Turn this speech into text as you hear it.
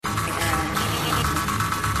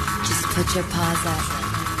Put your paws up,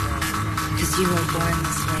 'cause you were born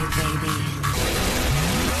this way, baby.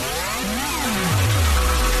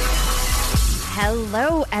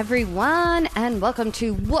 Hello, everyone, and welcome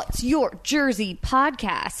to What's Your Jersey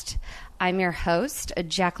podcast. I'm your host,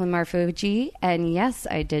 Jacqueline Marfuji, and yes,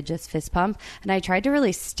 I did just fist pump, and I tried to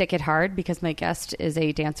really stick it hard because my guest is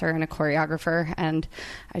a dancer and a choreographer, and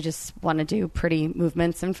I just want to do pretty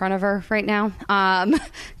movements in front of her right now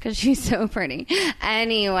because she's so pretty.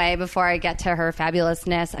 Anyway, before I get to her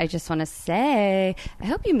fabulousness, I just want to say I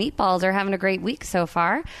hope you meatballs are having a great week so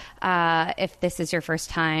far. If this is your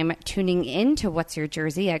first time tuning in to What's Your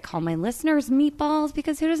Jersey, I call my listeners meatballs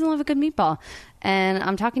because who doesn't love a good meatball? And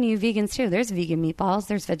I'm talking to you vegans too. There's vegan meatballs.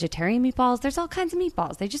 There's vegetarian meatballs. There's all kinds of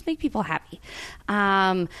meatballs. They just make people happy.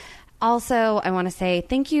 Also, I want to say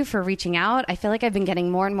thank you for reaching out. I feel like I've been getting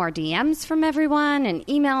more and more DMs from everyone and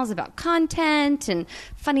emails about content and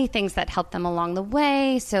funny things that help them along the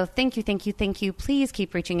way. So thank you, thank you, thank you. Please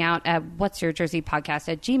keep reaching out at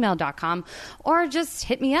whatsyourjerseypodcast@gmail.com or just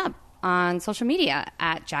hit me up on social media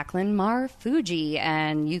at Jacqueline Marfuji,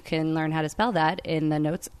 and you can learn how to spell that in the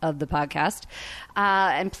notes of the podcast.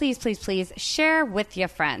 And please, please, please share with your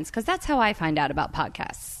friends, because that's how I find out about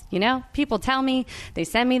podcasts. You know, people tell me, they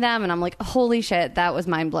send me them, and I'm like, holy shit, that was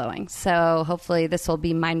mind-blowing. So hopefully this will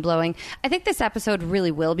be mind-blowing. I think this episode really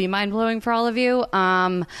will be mind-blowing for all of you.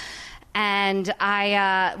 And we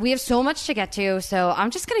have so much to get to, so I'm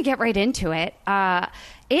just going to get right into it.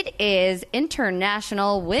 It is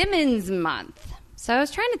International Women's Month. So I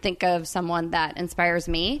was trying to think of someone that inspires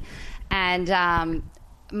me. And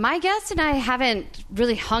my guest and I haven't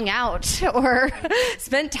really hung out or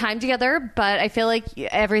spent time together, but I feel like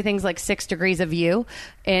everything's like 6 degrees of you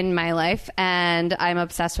in my life. And I'm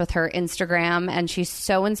obsessed with her Instagram. And she's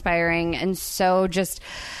so inspiring and so just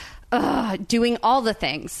doing all the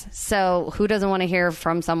things. So who doesn't want to hear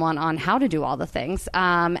from someone on how to do all the things?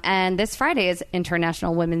 And this Friday is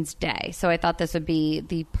International Women's Day. So I thought this would be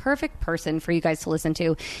the perfect person for you guys to listen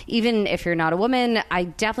to. Even if you're not a woman, I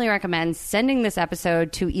definitely recommend sending this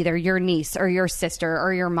episode to either your niece or your sister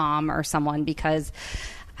or your mom or someone, because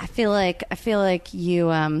I feel like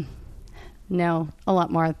you know a lot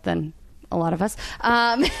more than a lot of us.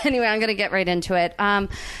 Anyway, I'm going to get right into it.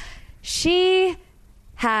 She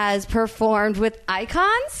has performed with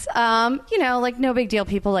icons, like no big deal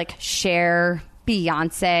people like Cher,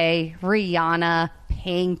 Beyonce, Rihanna,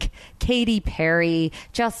 Pink, Katy Perry,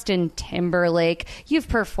 Justin Timberlake. You've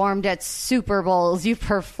performed at Super Bowls. You've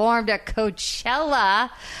performed at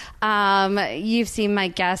Coachella. You've seen my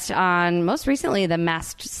guest on, most recently, The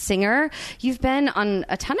Masked Singer. You've been on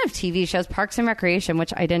a ton of TV shows, Parks and Recreation,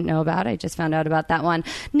 which I didn't know about. I just found out about that one.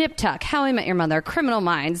 Nip Tuck, How I Met Your Mother, Criminal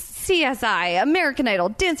Minds, CSI, American Idol,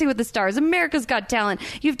 Dancing with the Stars, America's Got Talent.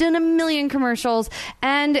 You've done a million commercials.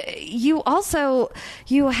 And you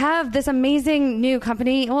have this amazing new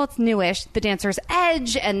company. Well, it's newish, The Dancer's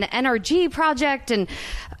Edge and the NRG Project. And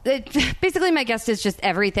basically my guest is just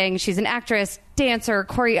everything. She's an actress, dancer,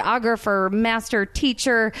 choreographer, master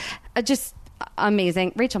teacher, just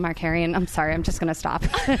amazing. Rachel Markarian. I'm sorry, I'm just going to stop.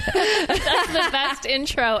 That's the best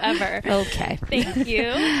intro ever. Okay. Thank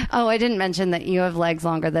you. Oh, I didn't mention that you have legs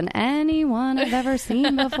longer than anyone I've ever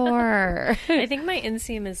seen before. I think my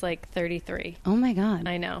inseam is like 33. Oh my God.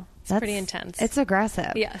 I know. It's pretty intense. It's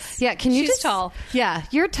aggressive. Yes. Yeah. Can you She's tall. Yeah.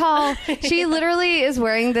 You're tall. She literally is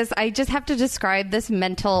wearing this. I just have to describe this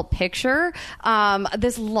mental picture.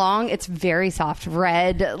 This long, it's very soft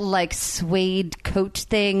red, like suede coat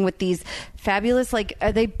thing with these fabulous, like,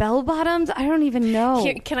 are they bell bottoms? I don't even know.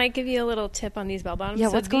 Here, can I give you a little tip on these bell bottoms? Yeah.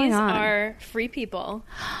 What's going on? These are Free People.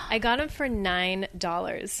 I got them for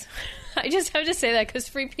 $9. I just have to say that because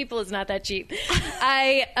Free People is not that cheap.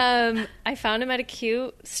 I found them at a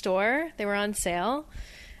cute store. They were on sale.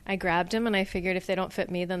 I grabbed them and I figured if they don't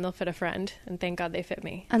fit me, then they'll fit a friend. And thank God they fit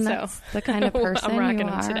me. And that's the kind of person I'm rocking you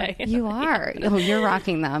them are. today. You are. Oh, you're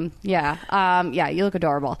rocking them. Yeah. You look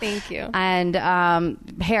adorable. Thank you. And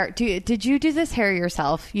hair. Did you do this hair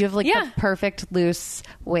yourself? You have the perfect loose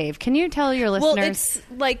wave. Can you tell your listeners? Well, it's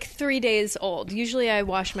like 3 days old. Usually I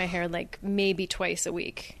wash my hair like maybe twice a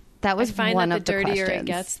week. That was I find one that of the dirtier questions. it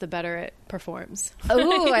gets, the better it performs.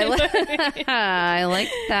 Oh, I like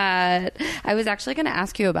that. I was actually going to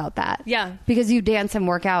ask you about that. Yeah. Because you dance and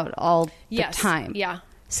work out all the Yes. time. Yeah.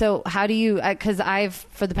 So how do you, because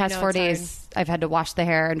for the past 4 days, I've had to wash the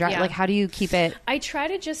hair and dry. Yeah. Like, how do you keep it? I try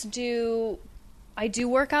to just I do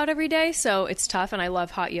work out every day, so it's tough, and I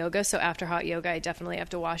love hot yoga, so after hot yoga, I definitely have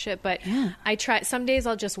to wash it, but I try, some days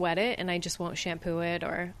I'll just wet it, and I just won't shampoo it,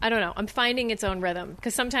 or, I don't know, I'm finding its own rhythm,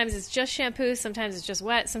 because sometimes it's just shampoo, sometimes it's just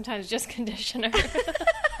wet, sometimes just conditioner.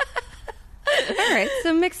 All right,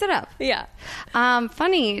 So mix it up. Yeah.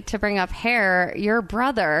 Funny to bring up hair. Your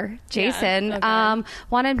brother, Jason,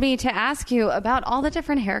 wanted me to ask you about all the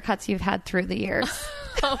different haircuts you've had through the years.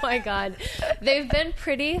 Oh my God. They've been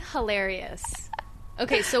pretty hilarious.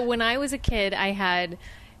 Okay, so when I was a kid, I had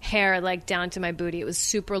hair like down to my booty. It was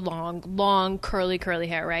super long, curly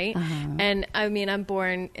hair, right? And I mean, I'm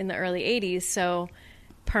born in the early 80s, so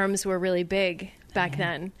perms were really big back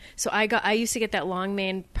then. So I used to get that long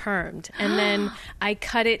mane permed, and then I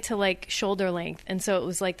cut it to like shoulder length, and so it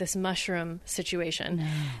was like this mushroom situation.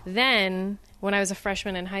 Then when I was a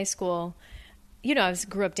freshman in high school, you know,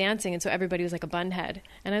 grew up dancing, and so everybody was like a bun head.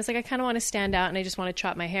 And I was like, I kind of want to stand out, and I just want to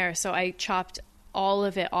chop my hair. So I chopped all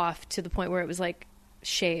of it off to the point where it was like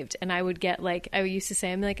shaved. And I would get like, I used to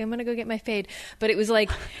say, I'm like, I'm going to go get my fade. But it was like,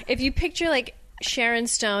 if you picture like Sharon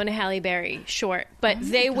Stone, Halle Berry, short. But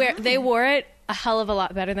they wore it a hell of a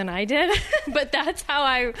lot better than I did. But that's how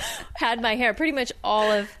I had my hair pretty much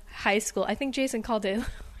all of high school. I think Jason called it...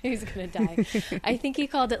 He's gonna die. I think he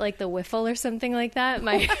called it like the wiffle or something like that.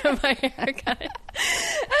 My haircut.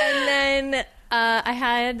 And then I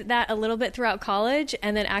had that a little bit throughout college.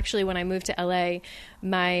 And then actually when I moved to LA,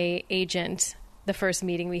 my agent, the first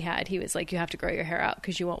meeting we had, he was like, you have to grow your hair out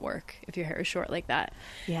because you won't work if your hair is short like that.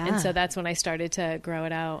 Yeah. And so that's when I started to grow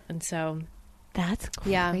it out. And so... That's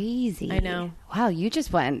crazy. Yeah, I know. Wow, you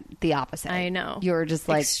just went the opposite. I know. You were just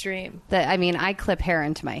like... Extreme. I mean, I clip hair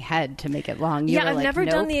into my head to make it long. You I've like, never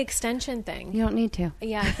nope. done the extension thing. You don't need to.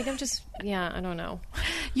 Yeah, I think I'm just... Yeah, I don't know.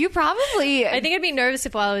 You probably... I think I'd be nervous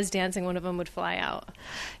if while I was dancing, one of them would fly out.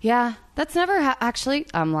 Yeah, that's never... Actually,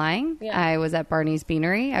 I'm lying. Yeah. I was at Barney's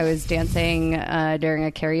Beanery. I was dancing during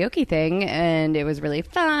a karaoke thing, and it was really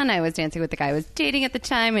fun. I was dancing with the guy I was dating at the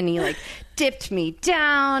time, and he like dipped me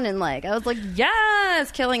down, and like I was like,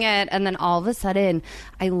 yes, killing it. And then all of a sudden,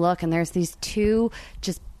 I look, and there's these two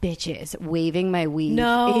just bitches waving my weave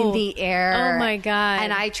in the air. Oh my God.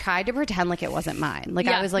 And I tried to pretend like it wasn't mine. Like,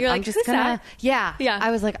 Yeah. I was like, You're I'm like, just "Who's gonna... that?" Yeah. I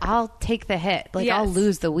was like, I'll take the hit. Like, Yes. I'll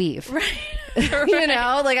lose the weave. Right. You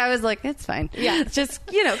know? Like, I was like, it's fine. Yeah. Just,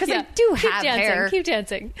 you know, because I do Keep have dancing. hair. Keep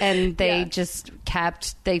dancing. And they Yeah. just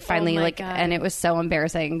kept... They finally, my like... God. And it was so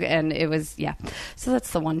embarrassing. And it was... Yeah. So that's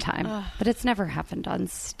the one time. But it's never happened on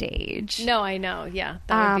stage. No, I know. Yeah,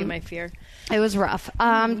 that would be my fear. It was rough.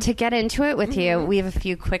 To get into it with you, we have a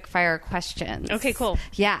few quick fire questions. Okay, cool.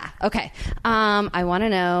 Yeah. Okay. I want to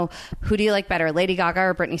know, who do you like better, Lady Gaga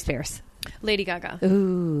or Britney Spears? Lady Gaga.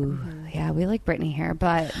 Ooh, yeah, we like Britney here,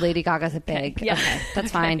 but Lady Gaga's a big. Yeah. Okay,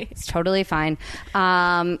 that's fine. Okay. It's totally fine.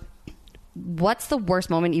 What's the worst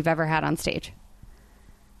moment you've ever had on stage?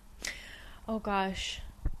 Oh gosh.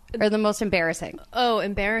 Or the most embarrassing? Oh,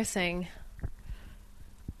 embarrassing.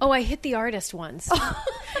 Oh, I hit the artist once.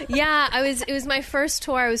 Yeah, it was my first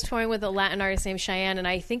tour. I was touring with a Latin artist named Cheyenne, and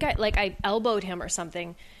I think I elbowed him or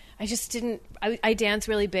something. I just didn't... I dance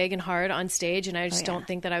really big and hard on stage, and I just don't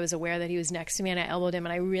think that I was aware that he was next to me, and I elbowed him,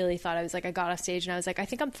 and I really thought I was like... I got off stage, and I was like, I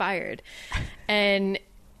think I'm fired. And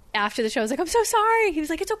after the show, I was like, I'm so sorry. He was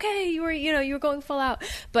like, it's okay. You were going full out.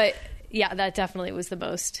 But yeah, that definitely was the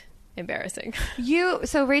most embarrassing.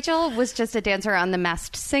 So Rachel was just a dancer on The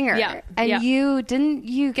Masked Singer. Yeah. And Yeah.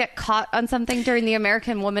 you get caught on something during the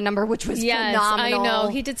American Woman number, which was phenomenal. I know.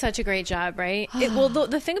 He did such a great job, right? Well,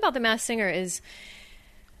 the thing about The Masked Singer is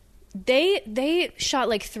they shot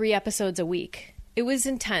like 3 episodes a week. It was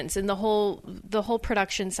intense, and the whole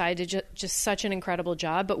production side did just such an incredible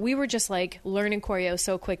job. But we were just like learning choreo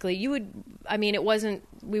so quickly.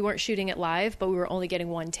 We weren't shooting it live, but we were only getting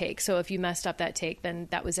 1 take. So if you messed up that take, then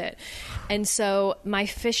that was it. And so my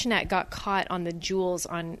fishnet got caught on the jewels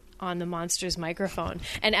on the monster's microphone.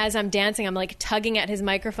 And as I'm dancing, I'm like tugging at his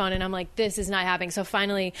microphone, and I'm like, this is not happening. So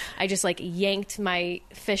finally, I just like yanked my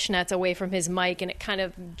fishnets away from his mic, and it kind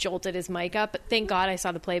of jolted his mic up. But thank God I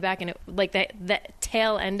saw the playback, and it like the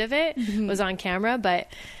tail end of it was on camera.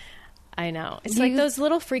 But I know. It's like those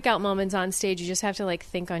little freak out moments on stage. You just have to like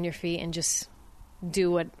think on your feet and just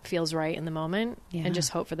do what feels right in the moment and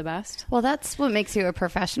just hope for the best. Well, that's what makes you a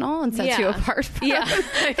professional and sets you apart from the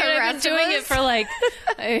I've been rest of doing us. it for like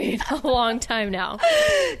a long time now.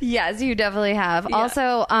 Yes, you definitely have. Yeah.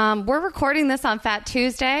 Also, we're recording this on Fat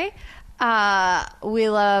Tuesday. We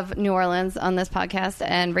love New Orleans on this podcast,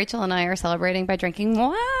 and Rachel and I are celebrating by drinking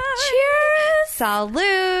wine. Cheers!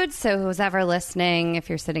 Salud! So who's ever listening, if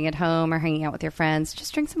you're sitting at home or hanging out with your friends,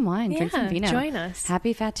 just drink some wine, drink some vino. Join us.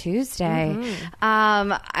 Happy Fat Tuesday.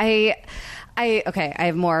 I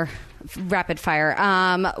have more rapid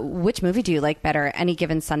fire. Which movie do you like better, Any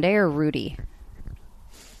Given Sunday or Rudy?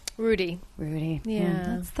 Rudy. Yeah.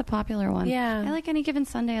 That's the popular one. Yeah. I like Any Given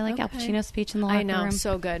Sunday. I like Al Pacino's speech in the locker I know. room.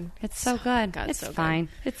 So good. It's so good. God, it's so good. fine.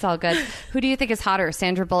 It's all good. Who do you think is hotter,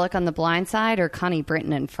 Sandra Bullock on The Blind Side or Connie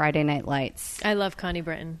Britton in Friday Night Lights? I love Connie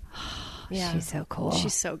Britton. Yeah. She's so cool.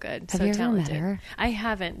 She's so good. Have so you ever talented. met her? I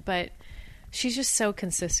haven't, but she's just so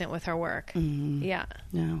consistent with her work. Yeah.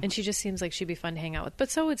 No. And she just seems like she'd be fun to hang out with. But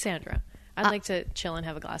so would Sandra. I'd like to chill and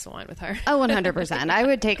have a glass of wine with her. Oh, 100%. I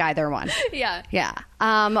would take either one. Yeah. Yeah.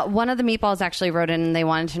 One of the meatballs actually wrote in and they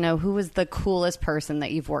wanted to know who was the coolest person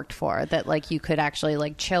that you've worked for that like you could actually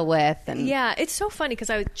like chill with. And Yeah, it's so funny because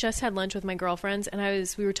I just had lunch with my girlfriends and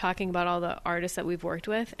we were talking about all the artists that we've worked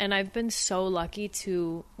with, and I've been so lucky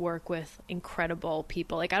to work with incredible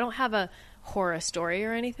people. Like I don't have a horror story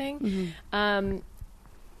or anything.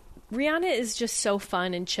 Rihanna is just so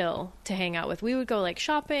fun and chill to hang out with. We would go like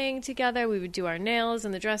shopping together. We would do our nails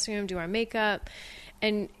in the dressing room, do our makeup.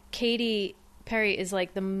 And Katy Perry is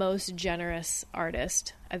like the most generous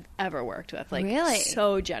artist I've ever worked with. Like Really?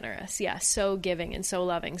 So generous. Yeah. So giving and so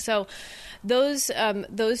loving. So those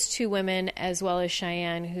two women, as well as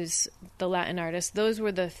Cheyenne, who's the Latin artist, those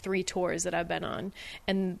were the 3 tours that I've been on.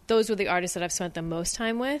 And those were the artists that I've spent the most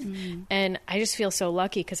time with. And I just feel so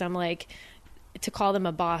lucky because I'm like, to call them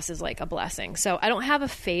a boss is like a blessing. So I don't have a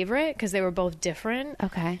favorite because they were both different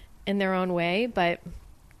in their own way. But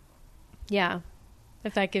yeah,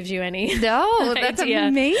 if that gives you any No, that's idea.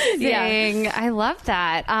 amazing. Yeah. I love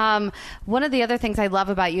that. One of the other things I love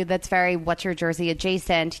about you that's very What's Your Jersey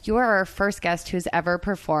adjacent, you are our first guest who's ever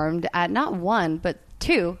performed at not one, but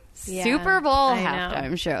 2 Yeah, Super Bowl I know.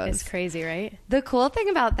 halftime shows. It's crazy, right? The cool thing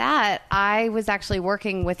about that, I was actually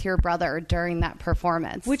working with your brother during that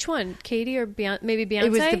performance. Which one? Katie or maybe Beyonce? It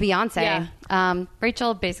was the Beyonce. Yeah.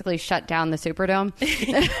 Rachel basically shut down the Superdome.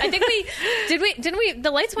 I think didn't we,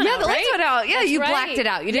 the lights went out, the lights right? went out. Yeah, That's you right. blacked it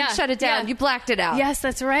out. You didn't Yeah, shut it down. yeah. You blacked it out. Yes,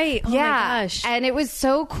 that's right. Oh my gosh. And it was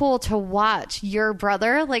so cool to watch your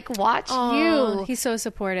brother, like watch Oh, you. he's so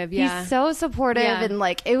supportive. Yeah. He's so supportive Yeah. and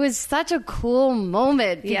like it was such a cool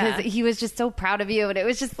moment because Yeah. he was just so proud of you and it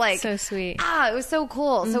was just like So sweet. it was so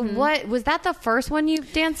cool. So what was that the first one you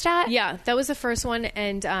danced at? Yeah, that was the first one,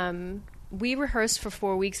 and we rehearsed for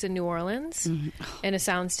 4 weeks in New Orleans in a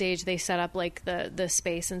soundstage. They set up like the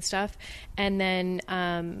space and stuff, and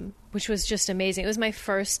then which was just amazing. It was my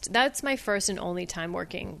first. That's my first and only time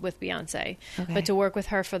working with Beyonce. Okay. But to work with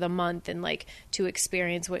her for the month and like to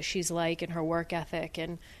experience what she's like and her work ethic,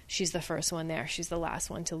 and she's the first one there. She's the last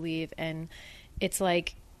one to leave, and it's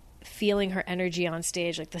like feeling her energy on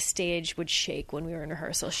stage. Like the stage would shake when we were in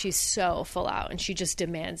rehearsal. She's so full out and she just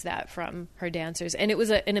demands that from her dancers. And it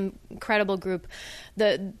was an incredible group.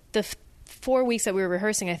 The 4 weeks that we were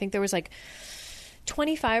rehearsing, I think there was like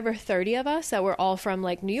 25 or 30 of us that were all from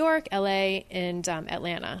like New York, LA, and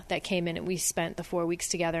Atlanta that came in, and we spent the 4 weeks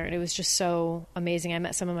together, and it was just so amazing. I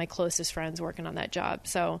met some of my closest friends working on that job.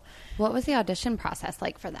 So What was the audition process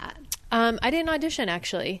like for that? I didn't audition,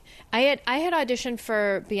 actually. I had auditioned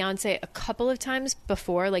for Beyonce a couple of times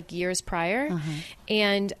before, like years prior,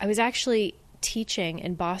 and I was actually teaching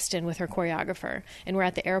in Boston with her choreographer, and we're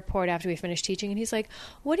at the airport after we finished teaching, and he's like,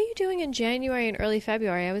 "What are you doing in January and early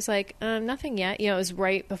February?" I was like, "Nothing yet." It was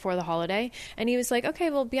right before the holiday, and he was like, "Okay,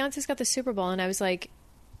 well, Beyonce's got the Super Bowl," and I was like,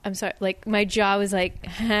 "I'm sorry," like my jaw was like,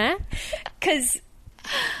 "Huh?" Because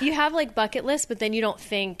you have like bucket lists, but then you don't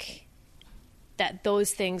think that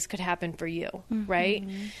those things could happen for you, right?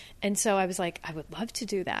 And so I was like, I would love to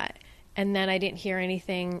do that. And then I didn't hear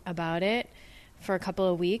anything about it for a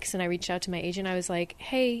couple of weeks, and I reached out to my agent. I was like,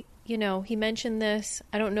 hey, he mentioned this.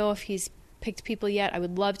 I don't know if he's picked people yet. I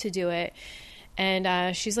would love to do it.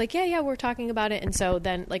 And she's like, yeah, we're talking about it. And so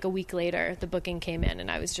then like a week later, the booking came in, and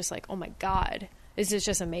I was just like, oh my God, this is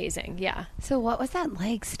just amazing. Yeah. So what was that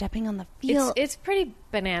like stepping on the field? It's pretty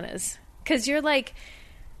bananas because you're like,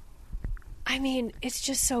 I mean, it's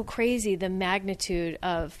just so crazy, the magnitude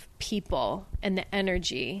of people and the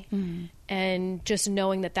energy, and just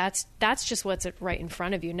knowing that that's just what's right in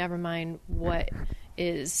front of you, never mind what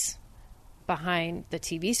is behind the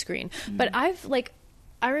TV screen. But I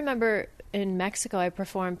remember in Mexico, I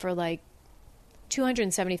performed for like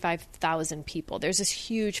 275,000 people. There's this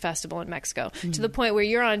huge festival in Mexico to the point where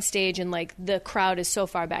you're on stage and like the crowd is so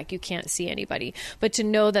far back you can't see anybody. But to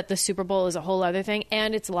know that the Super Bowl is a whole other thing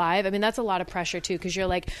and it's live, I mean, that's a lot of pressure too, because you're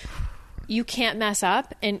like, you can't mess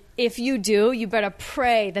up, and if you do, you better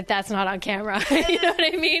pray that that's not on camera. You know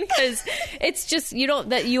what I mean? Because it's just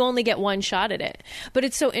you only get one shot at it. But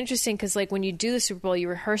it's so interesting because like when you do the Super Bowl, you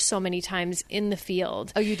rehearse so many times in the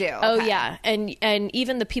field. Oh, you do? Oh Okay. yeah, and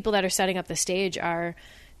even the people that are setting up the stage are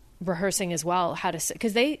rehearsing as well how to,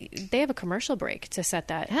 because they have a commercial break to set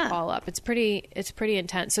that all up. It's pretty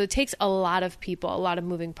intense. So it takes a lot of people, a lot of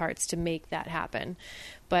moving parts to make that happen.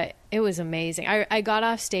 But it was amazing. I got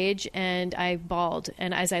off stage and I bawled,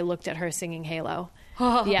 and as I looked at her singing Halo.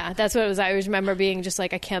 Yeah, that's what it was. I always remember being just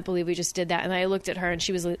like, I can't believe we just did that. And I looked at her, and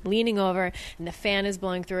she was leaning over, and the fan is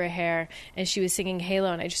blowing through her hair, and she was singing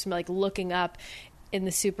Halo, and I just remember like looking up in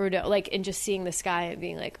the Superdome, like, and just seeing the sky and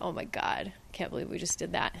being like, oh my God, can't believe we just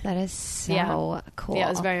did that. That is so cool. Yeah,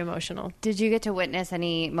 it was very emotional. Did you get to witness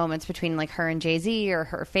any moments between like her and Jay-Z or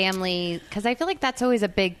her family? Because I feel like that's always a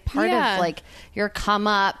big part of like your come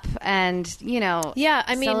up and, you know,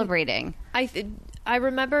 I mean, celebrating. I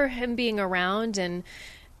remember him being around and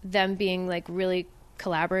them being like really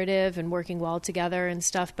collaborative and working well together and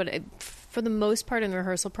stuff. But for the most part in the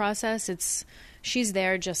rehearsal process, she's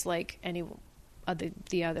there just like any of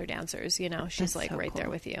the other dancers, you know, she's like so right there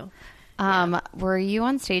with you. Were you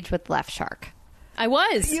on stage with Left Shark? I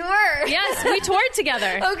was. You were? Yes, we toured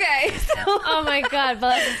together. Okay. Oh my God,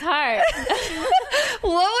 bless his heart.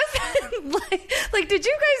 What was that like? Did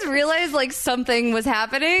you guys realize like something was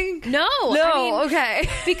happening? No. I mean, okay.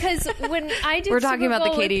 Because when I did, we're talking about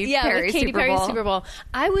the Katy Perry Super Bowl.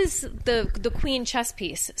 I was the queen chess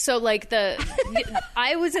piece. So like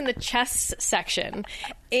I was in the chess section,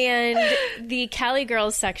 and the Cali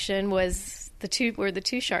girls section was. The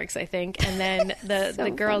two sharks, I think, and then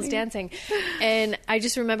the girls dancing. And I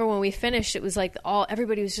just remember when we finished, it was like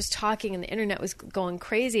everybody was just talking, and the internet was going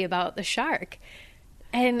crazy about the shark.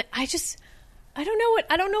 And I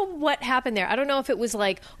don't know what happened there. I don't know if it was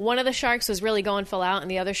like one of the sharks was really going full out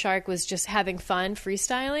and the other shark was just having fun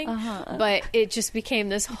freestyling, but it just became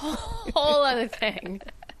this whole other thing.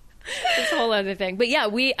 This whole other thing. But yeah,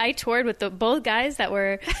 I toured with both guys that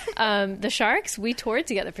were the Sharks. We toured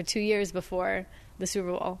together for 2 years before the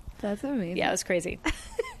Super Bowl. That's amazing. Yeah, it was crazy.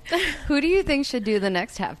 Who do you think should do the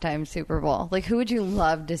next halftime Super Bowl? Like, who would you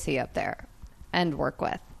love to see up there and work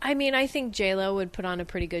with? I mean, I think J-Lo would put on a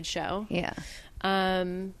pretty good show. Yeah.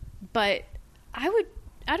 But I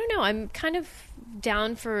don't know. I'm kind of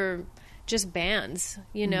down for just bands,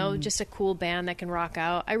 you know, just a cool band that can rock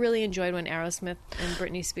out. I really enjoyed when Aerosmith and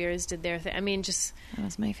Britney Spears did their thing. I mean, just that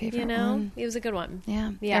was my favorite. You know, one. It was a good one.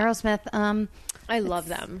 Yeah. Aerosmith. I love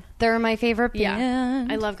them. They're my favorite band.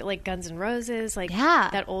 I love like Guns N' Roses, like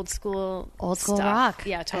that old school stuff. Rock.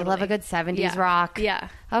 Yeah, totally. I love a good 70s rock. Yeah.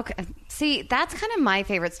 Okay. See, that's kind of my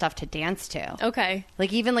favorite stuff to dance to. Okay.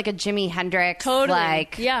 Like even like a Jimi Hendrix. Totally.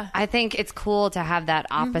 Like, yeah. I think it's cool to have that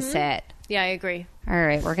opposite. Yeah, I agree. All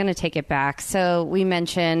right, we're going to take it back. So we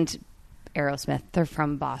mentioned Aerosmith. They're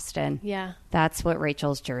from Boston. Yeah. That's what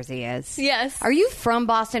Rachel's jersey is. Yes. Are you from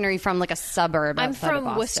Boston or are you from like a suburb I'm outside of from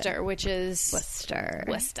Boston? Worcester, which is... Worcester,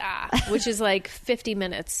 which is like 50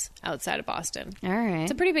 minutes outside of Boston. All right.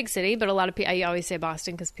 It's a pretty big city, but a lot of people... I always say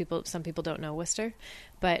Boston because some people don't know Worcester.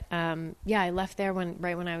 But yeah, I left there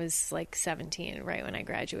right when I was like 17, right when I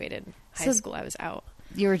graduated high school. I was out.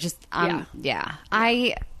 You were just... Yeah.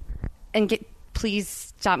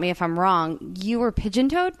 Please stop me if I'm wrong. You were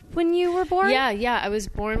pigeon-toed when you were born? Yeah. I was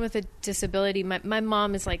born with a disability. My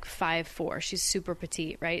mom is like 5'4". She's super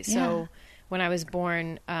petite, right? Yeah. So when I was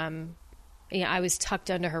born, I was tucked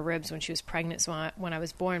under her ribs when she was pregnant. So when I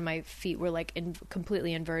was born, my feet were like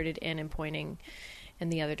completely inverted in and pointing in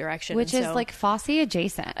the other direction, which is like Fosse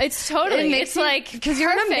adjacent. It's totally. It's like because you're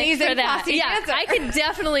an amazing for that. Fosse dancer. I could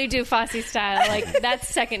definitely do Fosse style. Like that's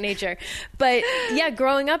second nature. But yeah,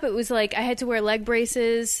 growing up, it was like I had to wear leg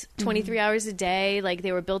braces 23 hours a day. Like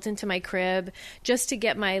they were built into my crib just to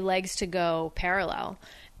get my legs to go parallel.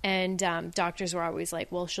 And doctors were always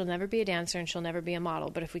like, well, she'll never be a dancer and she'll never be a model,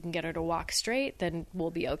 but if we can get her to walk straight, then we'll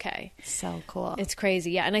be okay. So cool. It's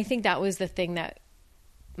crazy. Yeah. And I think that was the thing that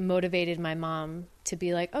motivated my mom to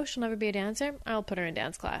be like, oh, she'll never be a dancer, I'll put her in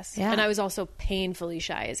dance class. And I was also painfully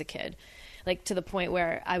shy as a kid, like to the point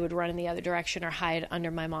where I would run in the other direction or hide under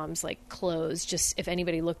my mom's like clothes just if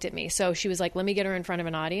anybody looked at me. So she was like, let me get her in front of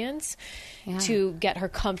an audience to get her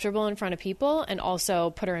comfortable in front of people and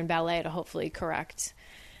also put her in ballet to hopefully correct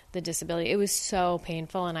the disability. It was so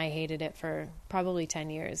painful and I hated it for probably 10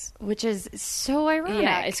 years. Which is so ironic.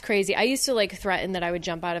 Yeah, it's crazy. I used to like threaten that I would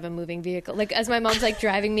jump out of a moving vehicle. Like as my mom's like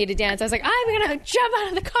driving me to dance, I was like, I'm going to jump out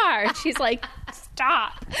of the car. And she's like,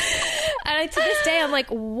 stop. And to this day, I'm like,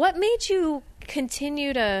 what made you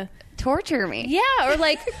continue to torture me? Yeah, or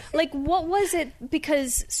like what was it?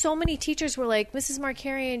 Because so many teachers were like, Mrs.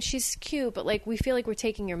 Markarian, she's cute, but like we feel like we're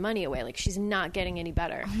taking your money away. Like she's not getting any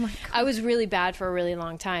better. Oh my God. I was really bad for a really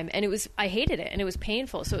long time, and I hated it, and it was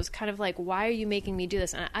painful. So it was kind of like, why are you making me do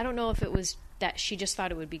this? And I don't know if it was that she just thought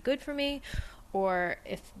it would be good for me, or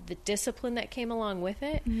if the discipline that came along with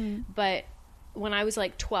it. Mm-hmm. But when I was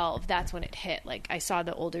like 12, that's when it hit. Like I saw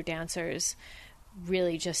the older dancers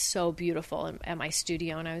really just so beautiful at my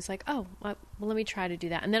studio, and I was like, oh, well, let me try to do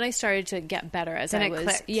that. And then I started to get better as Then I it was.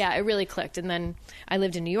 clicked. Yeah, it really clicked. And then I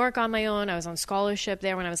lived in New York on my own. I was on scholarship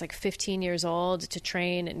there when I was like 15 years old to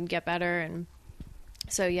train and get better. And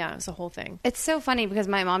so, yeah, it was a whole thing. It's so funny because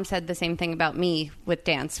my mom said the same thing about me with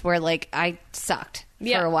dance, where like I sucked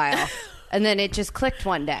Yeah. for a while. And then it just clicked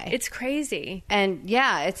one day. It's crazy. And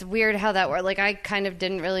yeah, it's weird how that worked. Like I kind of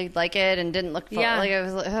didn't really like it and didn't look forward. Yeah. Like I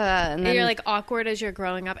was like, and And then you're like awkward as you're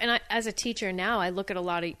growing up. And as a teacher now, I look at a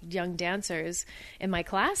lot of young dancers in my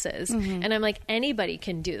classes, and I'm like, anybody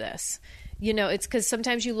can do this. You know, it's because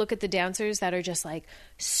sometimes you look at the dancers that are just like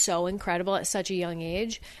so incredible at such a young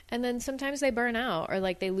age, and then sometimes they burn out or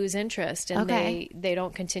like they lose interest and Okay. they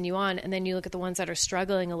don't continue on. And then you look at the ones that are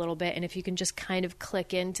struggling a little bit, and if you can just kind of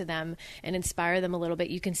click into them and inspire them a little bit,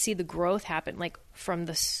 you can see the growth happen, like from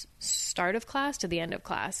the start of class to the end of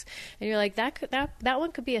class. And you're like, that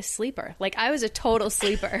one could be a sleeper. Like I was a total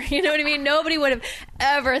sleeper. You know what I mean? Nobody would have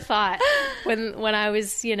ever thought when I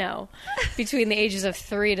was, you know, between the ages of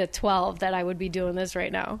 3 to 12 that I would be doing this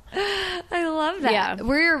right now. I love that. Yeah.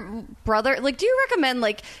 Were your brother like? Do you recommend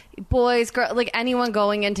like boys, girl, like anyone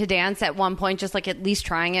going into dance at one point, just like at least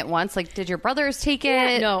trying it once? Like, did your brothers take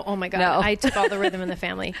it? No, oh my God. No. I took all the rhythm in the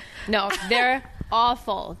family. No, they're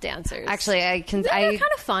awful dancers. Actually, I can. They're kind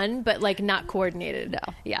of fun, but like not coordinated.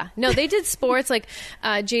 No. Yeah. No, they did sports. Like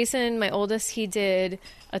Jason, my oldest, he did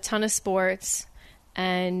a ton of sports.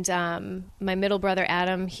 And my middle brother,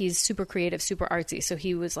 Adam, he's super creative, super artsy. So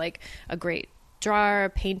he was like a great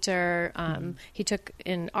drawer, painter. He took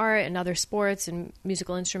in art and other sports and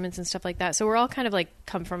musical instruments and stuff like that. So we're all kind of like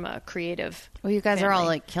come from a creative Well, you guys are all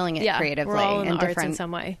family. like killing it Yeah, creatively we're all in the arts different in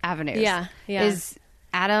some way. avenues. Yeah, yeah. Is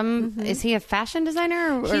Adam? Is he a fashion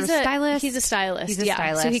designer or stylist? He's a stylist. He's a yeah.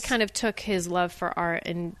 stylist. So he kind of took his love for art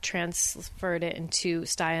and transferred it into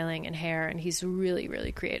styling and hair, and he's really,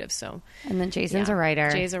 really creative. So, And then Jason's yeah. a writer.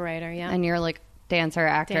 Jay's a writer. Yeah. And you're like dancer,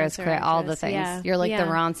 actress, Dancer, all the actress, things. yeah, You're like yeah.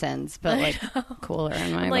 the Ronsons, but like cooler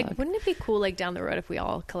in my I'm like, book. wouldn't it be cool, like down the road, if we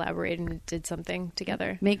all collaborated and did something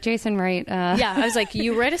together? Make Jason write. Yeah, I was like,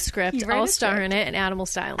 you write a script, You write I'll a star script. in it, and Adam will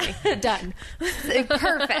style me. Done.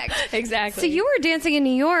 Perfect. Exactly. So you were dancing in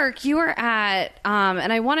New York. You were at,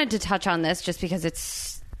 and I wanted to touch on this just because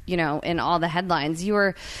it's, you know, in all the headlines. You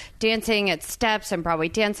were dancing at Steps and Broadway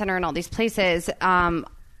Dance Center and all these places.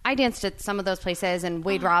 I danced at some of those places, and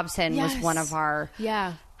Wade Robson was yes. one of our.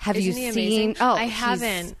 Yeah. Have Isn't you he seen? amazing? Oh, I he's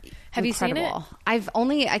haven't. Have you seen it? incredible.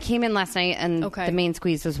 I came in last night, and Okay. the main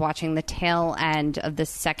squeeze was watching the tail end of the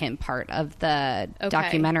second part of the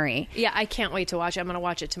documentary. Yeah, I can't wait to watch it. I'm going to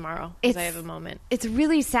watch it tomorrow because I have a moment. It's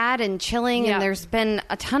really sad and chilling, Yeah. and there's been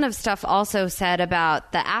a ton of stuff also said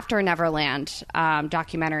about the After Neverland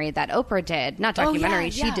documentary that Oprah did. Not documentary,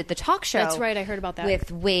 she yeah. did the talk show. That's right, I heard about that.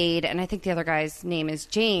 With Wade, and I think the other guy's name is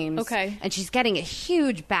James. Okay. And she's getting a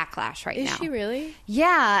huge backlash right Is now. she really?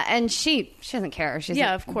 Yeah, and she doesn't care. She's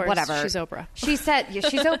Yeah, like, of course. whatever. She's Oprah. She said, yeah,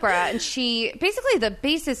 she's Oprah, and she basically the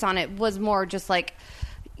basis on it was more just like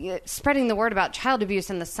spreading the word about child abuse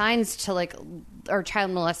and the signs to like or child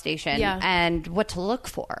molestation Yeah. and what to look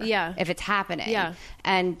for Yeah. if it's happening. Yeah.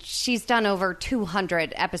 And she's done over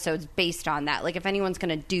 200 episodes based on that. Like if anyone's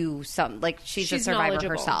going to do some, like she's a survivor knowledgeable.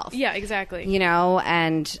 herself. Yeah, exactly. You know,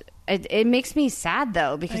 and it makes me sad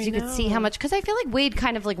though because I you could see know. how much because I feel like Wade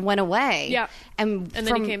kind of like went away. Yeah. And And then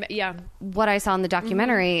from he came back. Yeah. what I saw in the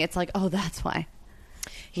documentary, it's like, oh, that's why.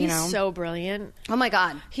 You He's know? so brilliant. Oh my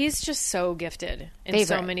God. He's just so gifted in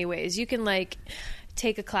so Favorite. many ways. You can like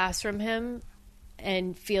take a class from him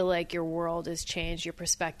and feel like your world has changed, your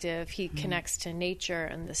perspective. He connects to nature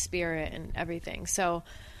and the spirit and everything. So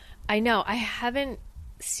I know I haven't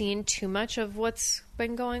seen too much of what's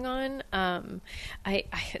been going on.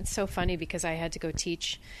 It's so funny because I had to go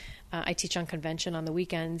teach. I teach on convention on the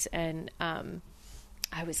weekends, and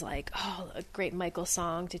I was like, oh, a great Michael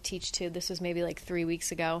song to teach to. This was maybe like 3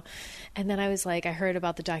 weeks ago. And then I was like, I heard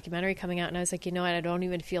about the documentary coming out, and I was like, you know what? I don't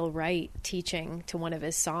even feel right teaching to one of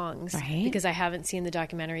his songs Right. because I haven't seen the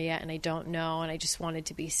documentary yet, and I don't know, and I just wanted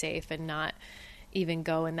to be safe and not even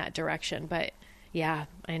go in that direction. But yeah,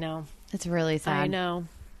 I know. It's really sad. I know.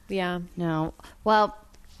 Yeah. No. Well,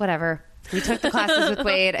 whatever. We took the classes with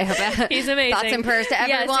Wade. I hope He's amazing. Thoughts and prayers to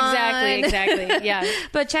everyone. Yes, exactly. Yeah.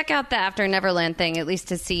 But check out the After Neverland thing, at least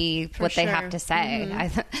to see what they sure. have to say.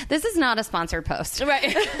 This is not a sponsored post.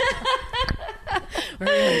 Right.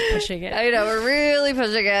 We're really pushing it. I know, we're really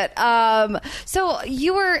pushing it. So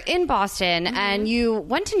you were in Boston and you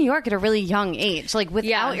went to New York at a really young age, like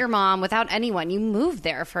without your mom, without anyone. You moved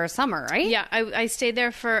there for a summer, right? Yeah, I stayed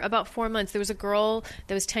there for about 4 months. There was a girl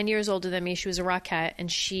that was 10 years older than me. She was a Rockette,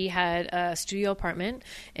 and she had a studio apartment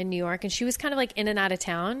in New York, and she was kind of like in and out of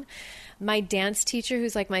town. My dance teacher,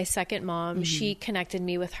 who's like my second mom, she connected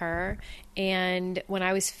me with her. And when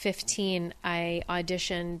I was 15, I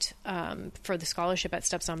auditioned for the scholarship at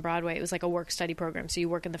Steps on Broadway. It was like a work-study program. So you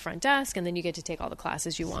work in the front desk, and then you get to take all the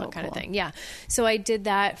classes you want, kind of thing. Yeah. So I did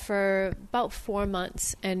that for about 4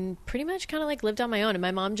 months and pretty much kind of like lived on my own. And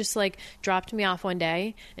my mom just like dropped me off one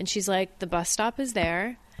day, and she's like, the bus stop is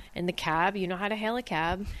there, and the cab, you know how to hail a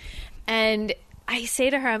cab. And I say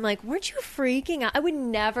to her, I'm like, weren't you freaking out? I would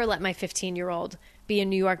never let my 15-year-old be in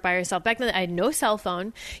New York by herself. Back then, I had no cell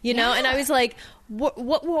phone, you know, and I was like, what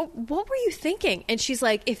were you thinking? And she's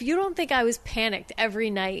like, if you don't think I was panicked every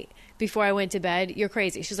night before I went to bed, you're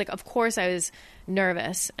crazy. She's like, of course I was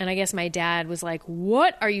nervous. And I guess my dad was like,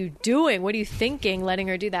 what are you doing? What are you thinking, letting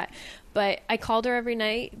her do that? But I called her every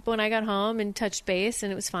night when I got home and touched base,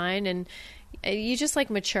 and it was fine. And you just like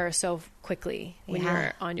mature so quickly when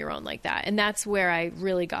you're on your own like that. And that's where I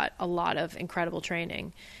really got a lot of incredible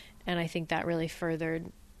training. And I think that really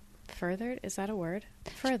furthered, is that a word?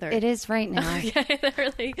 Furthered. It is right now. That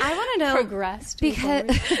really I want to know progressed because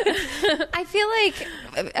I feel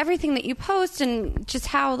like everything that you post and just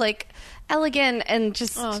how like elegant and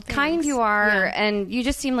just kind you are, and you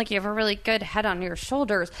just seem like you have a really good head on your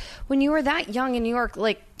shoulders. When you were that young in New York,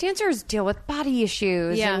 like dancers deal with body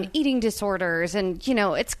issues and eating disorders, and you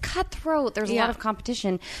know it's cutthroat. There's a lot of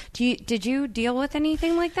competition. Did you deal with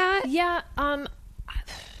anything like that? Yeah.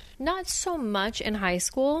 Not so much in high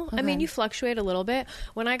school. Okay. I mean, you fluctuate a little bit.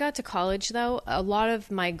 When I got to college, though, a lot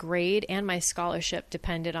of my grade and my scholarship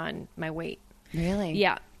depended on my weight. Really?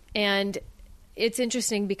 Yeah. And it's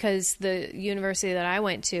interesting because the university that I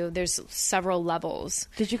went to, there's several levels.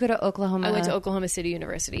 Did you go to Oklahoma? I went to Oklahoma City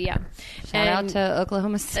University, yeah. Shout out to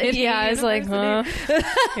Oklahoma City. Yeah, I was like, huh?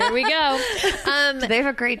 Here we go. Do they have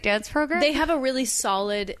a great dance program? They have a really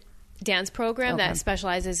solid dance program that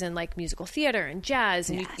specializes in like musical theater and jazz,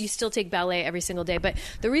 and you still take ballet every single day. But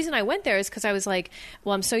the reason I went there is because I was like,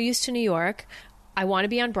 well, I'm so used to New York, I want to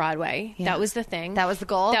be on Broadway. That was the thing. That was the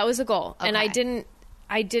goal. That was the goal. Okay. And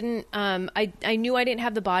I knew I didn't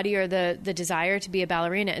have the body or the desire to be a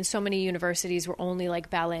ballerina, and so many universities were only like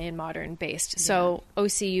ballet and modern based. So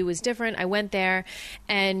OCU was different. I went there,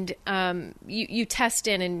 and you test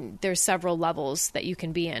in, and there's several levels that you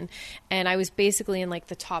can be in, and I was basically in like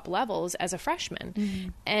the top levels as a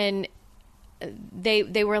freshman, and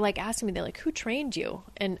they were like asking me, they're like, who trained you?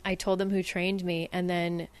 And I told them who trained me, and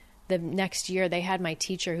then the next year they had my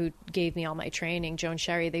teacher who gave me all my training, Joan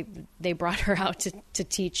Sherry. They brought her out to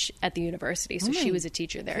teach at the university. So she was a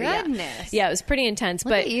teacher there. Goodness. Yeah, it was pretty intense.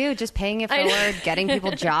 Look but at you just paying it forward, getting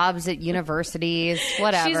people jobs at universities,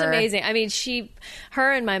 whatever. She's amazing. I mean,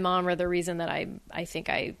 her and my mom are the reason that I think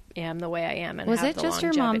I am the way I am. And was have it the just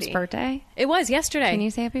longevity. your mom's birthday? It was yesterday. Can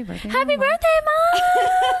you say happy birthday? Happy birthday,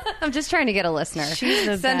 Mom! I'm just trying to get a listener. She's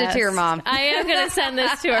the Send best. it to your mom. I am going to send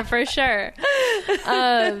this to her for sure.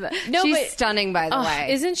 No, she's but, stunning, by the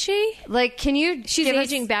way. Isn't she? Like, can you? She's give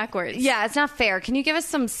aging us, backwards. Yeah, it's not fair. Can you give us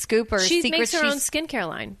some scoop or She secret? makes her own skincare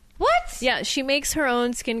line. What? Yeah, she makes her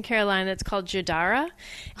own skincare line that's called Jadara,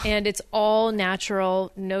 and it's all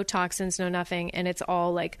natural, no toxins, no nothing, and it's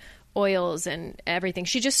all like oils and everything.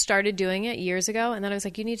 She just started doing it years ago, and then I was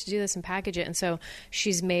like, you need to do this and package it. And so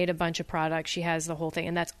she's made a bunch of products. She has the whole thing,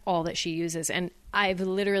 and that's all that she uses. And I've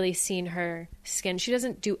literally seen her skin. She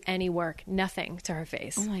doesn't do any work, nothing to her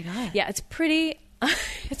face. Oh my God. Yeah, it's pretty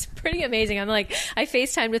amazing. I'm like, I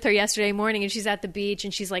FaceTimed with her yesterday morning, and she's at the beach,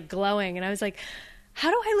 and she's like glowing, and I was like, how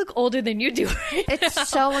do I look older than you do right It's now?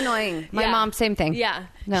 so annoying. My mom, same thing. Yeah.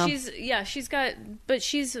 No.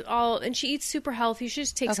 She's all, and she eats super healthy. She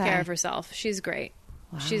just takes care of herself. She's great.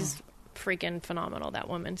 Wow. She's freaking phenomenal, that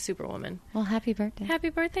woman. Superwoman. Well, happy birthday.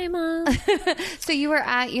 Happy birthday, Mom. So you were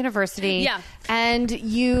at university. Yeah. And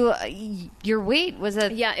your weight was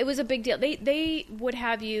Yeah, it was a big deal. They would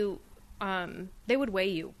have you, they would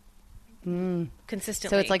weigh you.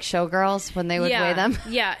 Consistently. So it's like showgirls when they would weigh them?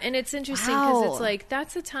 Yeah, and it's interesting because it's like,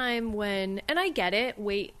 that's a time when, and I get it,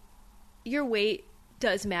 your weight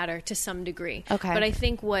does matter to some degree. Okay. But I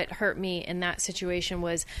think what hurt me in that situation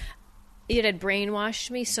was it had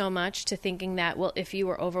brainwashed me so much to thinking that, well, if you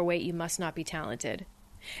were overweight, you must not be talented.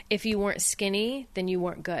 If you weren't skinny, then you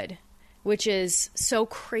weren't good. Which is so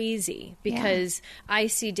crazy because I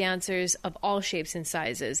see dancers of all shapes and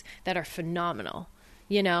sizes that are phenomenal.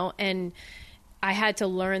 You know, and I had to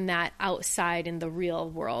learn that outside in the real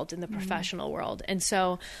world, in the professional world. And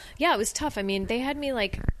so, yeah, it was tough. I mean, they had me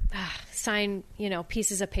like sign,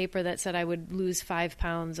 pieces of paper that said I would lose 5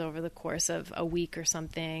 pounds over the course of a week or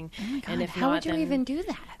something. Oh my God. And if How not, would you then, even do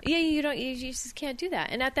that? Yeah, you just can't do that.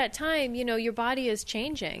 And at that time, your body is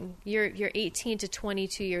changing. You're 18 to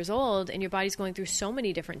 22 years old, and your body's going through so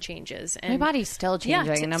many different changes. And My body's still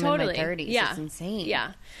changing, and I'm totally. in my 30s. Yeah. It's insane.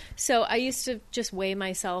 Yeah. So I used to just weigh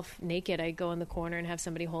myself naked. I'd go in the corner and have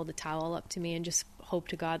somebody hold a towel up to me and just hope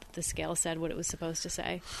to God that the scale said what it was supposed to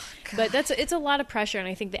say. But it's a lot of pressure, and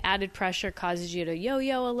I think the added pressure causes you to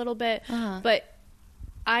yo-yo a little bit. But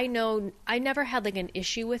I know I never had like an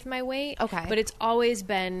issue with my weight. Okay. But it's always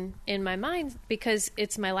been in my mind because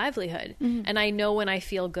it's my livelihood. And I know when I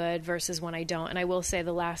feel good versus when I don't. And I will say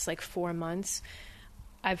the last like 4 months,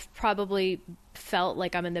 I've probably felt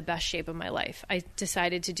like I'm in the best shape of my life. I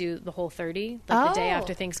decided to do the Whole30 the day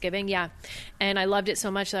after Thanksgiving. Yeah. And I loved it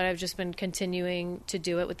so much that I've just been continuing to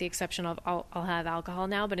do it, with the exception of I'll have alcohol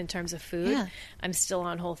now. But in terms of food, I'm still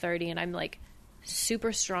on Whole30, and I'm like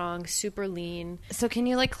super strong, super lean. So can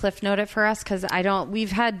you like cliff note it for us? Because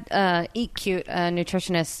we've had Eat Cute, a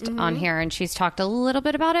nutritionist on here, and she's talked a little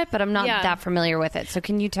bit about it, but I'm not that familiar with it. So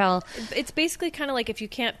can you tell? It's basically kind of like if you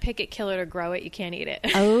can't pick it, kill it, or grow it, you can't eat it.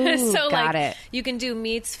 Oh, so got like it. you can do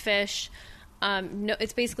meats, fish. No,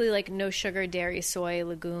 it's basically like no sugar, dairy, soy,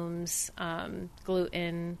 legumes,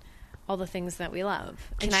 gluten, all the things that we love.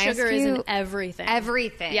 And Can I sugar ask is in you- everything.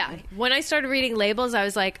 Everything. Yeah. When I started reading labels, I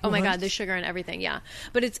was like, oh my God, there's sugar in everything. Yeah.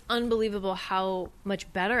 But it's unbelievable how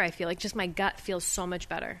much better I feel. Like just my gut feels so much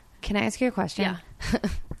better. Can I ask you a question? Yeah.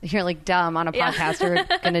 You're like dumb on a podcast. You're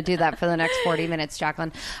going to do that for the next 40 minutes,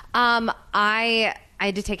 Jacqueline. I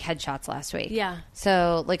had to take headshots last week. Yeah.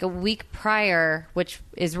 So like a week prior, which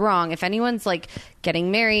is wrong. If anyone's like getting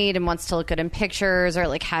married and wants to look good in pictures, or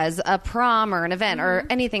like has a prom or an event or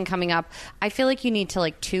anything coming up, I feel like you need to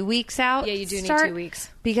like 2 weeks out. Yeah, you do need start, 2 weeks.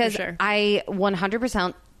 because for sure. I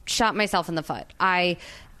 100% shot myself in the foot.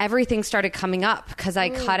 Everything started coming up because I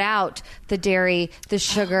cut out the dairy, the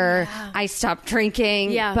sugar. I stopped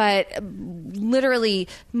drinking. Yeah. But literally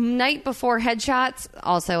night before headshots,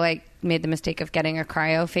 also I made the mistake of getting a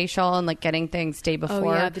cryofacial and like getting things day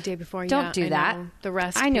before. Oh, yeah, the day before. Don't yeah, do I that. know. The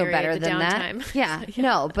rest I know period, better the than downtime. that. Yeah,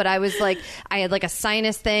 no, but I was like, I had like a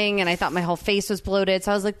sinus thing, and I thought my whole face was bloated.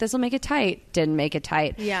 So I was like, this will make it tight. Didn't make it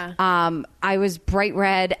tight. Yeah. I was bright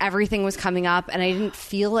red. Everything was coming up, and I didn't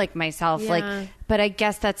feel like myself. Yeah. Like, but I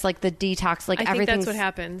guess that's like the detox. Like I think everything's that's what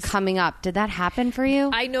happens. coming up. Did that happen for you?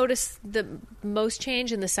 I noticed the most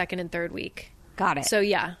change in the second and third week. Got it. So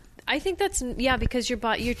yeah, I think that's because your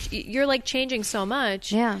body you're like changing so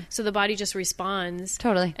much. Yeah. So the body just responds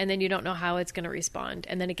Totally. and then you don't know how it's going to respond,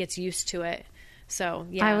 and then it gets used to it. So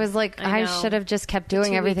yeah, I was like, I know. should have just kept doing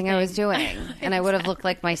 2-week everything I was thing. doing, and I would have looked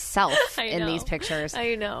like myself I in know. these pictures.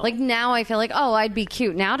 I know. Like now, I feel like, oh, I'd be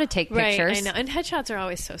cute now to take Right, pictures. I know. And headshots are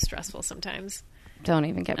always so stressful sometimes. Don't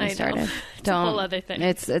even get I me know. started. It's a Don't. whole other thing.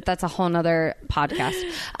 That's a whole nother podcast.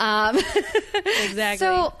 Exactly.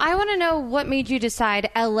 So I want to know what made you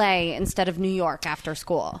decide LA instead of New York after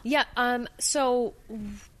school. Yeah. So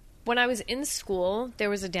when I was in school,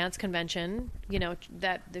 there was a dance convention,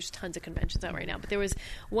 that there's tons of conventions out right now, but there was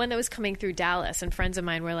one that was coming through Dallas, and friends of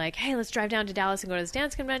mine were like, hey, let's drive down to Dallas and go to this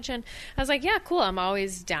dance convention. I was like, yeah, cool. I'm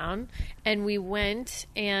always down. And we went,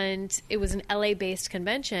 and it was an LA based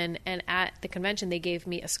convention. And at the convention, they gave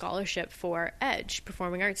me a scholarship for Edge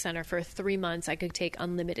Performing Arts Center for 3 months. I could take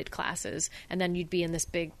unlimited classes, and then you'd be in this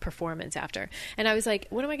big performance after. And I was like,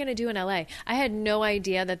 what am I going to do in LA? I had no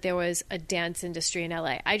idea that there was a dance industry in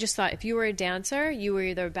LA. I just thought if you were a dancer, you were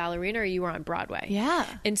either a ballerina or you were on Broadway. Yeah.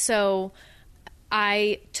 And so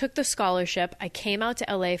I took the scholarship. I came out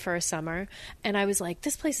to LA for a summer, and I was like,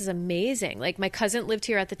 this place is amazing. Like, my cousin lived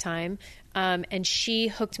here at the time, and she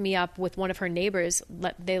hooked me up with one of her neighbors.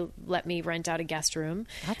 They let me rent out a guest room.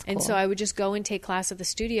 That's And cool. so I would just go and take class at the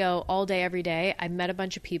studio all day, every day. I met a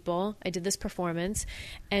bunch of people. I did this performance.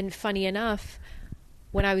 And funny enough,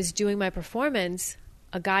 when I was doing my performance,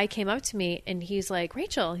 a guy came up to me and he's like,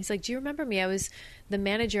 Rachel, he's like, do you remember me? I was the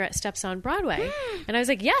manager at Steps on Broadway. And I was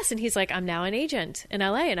like, yes. And he's like, I'm now an agent in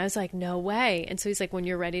LA. And I was like, no way. And so he's like, when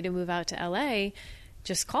you're ready to move out to LA,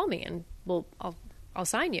 just call me and I'll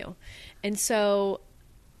sign you. And so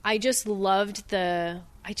I just loved the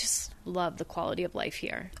quality of life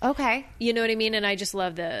here. Okay. You know what I mean? And I just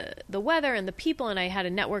love the weather and the people, and I had a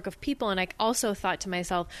network of people. And I also thought to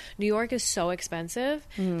myself, New York is so expensive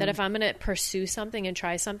that if I'm going to pursue something and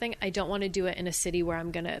try something, I don't want to do it in a city where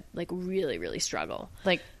I'm going to like really, really struggle.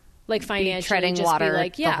 Like financially, treading just water be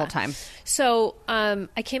like, the yeah. whole time. So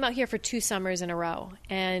I came out here for 2 summers in a row,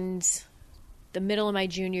 and the middle of my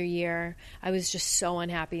junior year, I was just so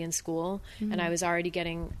unhappy in school, and I was already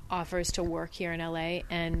getting offers to work here in LA,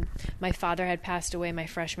 and my father had passed away my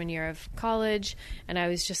freshman year of college, and I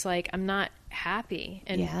was just like, I'm not happy.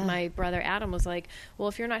 And my brother Adam was like, well,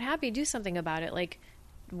 if you're not happy, do something about it. Like,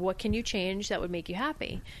 what can you change that would make you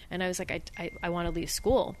happy? And I was like, I want to leave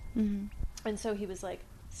school. And so he was like,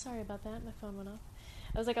 sorry about that, my phone went off.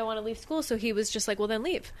 I was like, I want to leave school. So he was just like, well, then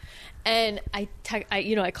leave. And I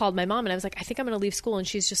called my mom and I was like, I think I'm going to leave school. And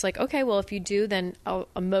she's just like, okay, well, if you do, then I'll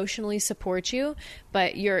emotionally support you.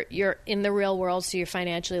 But you're in the real world, so you're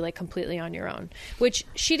financially like completely on your own. Which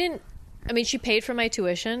she didn't. I mean, she paid for my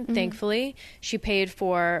tuition, thankfully. She paid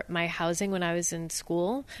for my housing when I was in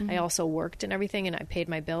school. I also worked and everything, and I paid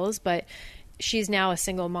my bills. But she's now a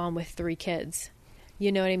single mom with 3 kids.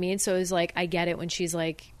 You know what I mean? So it was like, I get it when she's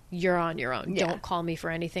like, you're on your own. Yeah. Don't call me for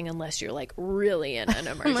anything unless you're like really in an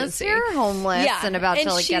emergency. Unless you're homeless and about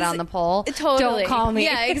to like get on the pole. Totally. Don't call me.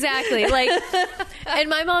 Yeah, exactly. Like, and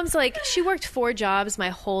my mom's like, she worked 4 jobs my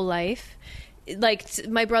whole life. Like,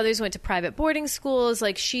 my brothers went to private boarding schools.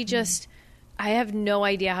 Like, she just, I have no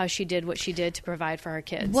idea how she did what she did to provide for her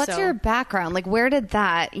kids. What's your background? Like, where did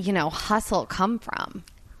that, hustle come from?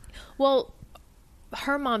 Well,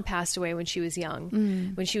 her mom passed away when she was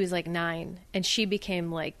young, when she was like 9, and she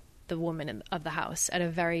became like the woman of the house at a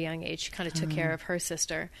very young age. She kind of took care of her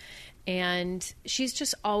sister, and she's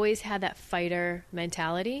just always had that fighter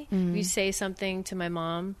mentality. If you say something to my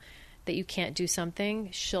mom that you can't do something,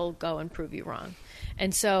 she'll go and prove you wrong.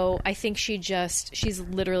 And so I think she's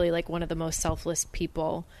literally like one of the most selfless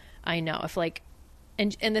people I know. If like,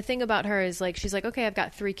 and the thing about her is like, she's like, okay, I've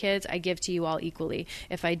got 3 kids. I give to you all equally.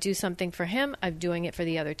 If I do something for him, I'm doing it for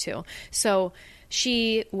the other 2. So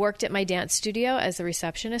she worked at my dance studio as a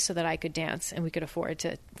receptionist so that I could dance and we could afford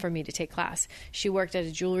for me to take class. She worked at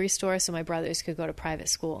a jewelry store so my brothers could go to private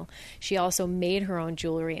school. She also made her own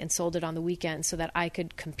jewelry and sold it on the weekends so that I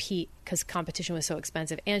could compete because competition was so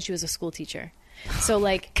expensive. And she was a school teacher. So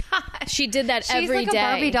like, she did that every day. She's like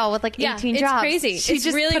a Barbie doll with like 18 jobs. It's crazy. She it's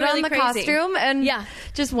just really, put really on the crazy. costume and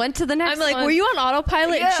just went to the next I'm like, one. were you on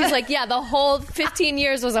autopilot? And she's like, yeah, the whole 15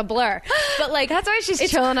 years was a blur. But like, that's why she's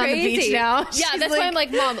it's chilling crazy. on the beach now. Yeah, She's that's why I'm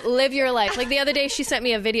like, Mom, live your life. Like the other day, she sent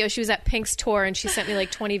me a video. She was at Pink's tour and she sent me like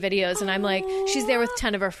 20 videos. And I'm like, she's there with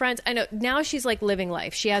 10 of her friends. I know now she's like living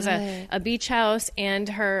life. She has a beach house and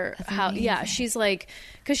her house. Yeah, she's like,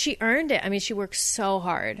 because she earned it. I mean, she works so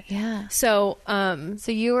hard. Yeah. So,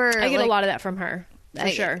 so you were. I get a lot of that from her. For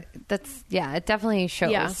sure. That's it definitely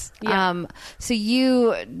shows. Yeah. So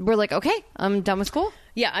you were like, okay, I'm done with school.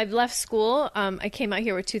 Yeah, I've left school. I came out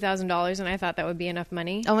here with $2,000 and I thought that would be enough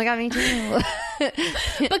money. Oh my God, me too.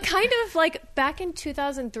 But kind of like back in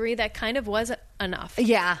 2003, that kind of was enough.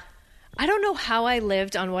 Yeah. I don't know how I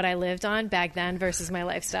lived on what I lived on back then versus my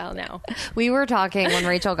lifestyle now. We were talking when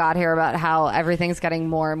Rachel got here about how everything's getting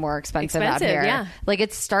more and more expensive out here. Yeah. Like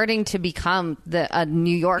it's starting to become a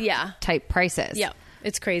New York type prices. Yeah.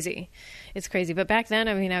 It's crazy. It's crazy. But back then,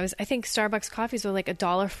 I mean, I think Starbucks coffees were like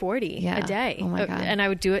 $1.40 a day. Oh my God. And I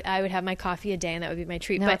would do it. I would have my coffee a day and that would be my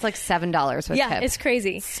treat. Now it's like $7 with tip. It's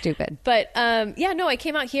crazy. Stupid. But I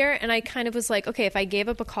came out here and I kind of was like, okay, if I gave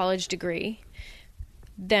up a college degree,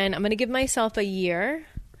 then I'm going to give myself a year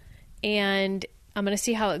and I'm going to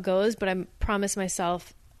see how it goes. But I promised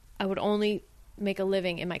myself I would only make a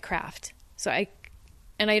living in my craft. So I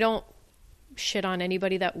don't shit on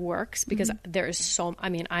anybody that works because there is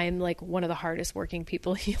I'm like one of the hardest working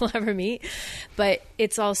people you'll ever meet, but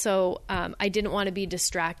it's also I didn't want to be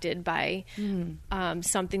distracted by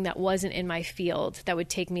something that wasn't in my field that would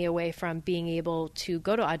take me away from being able to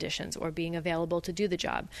go to auditions or being available to do the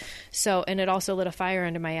job. So, and it also lit a fire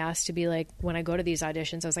under my ass to be like, when I go to these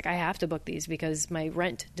auditions, I was like, I have to book these because my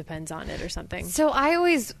rent depends on it or something. So I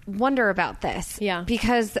always wonder about this. Yeah.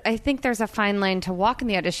 Because I think there's a fine line to walk in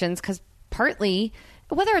the auditions because partly,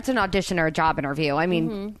 whether it's an audition or a job interview, I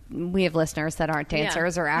mean, we have listeners that aren't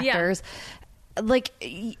dancers or actors. Yeah. Like,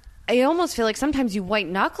 I almost feel like sometimes you white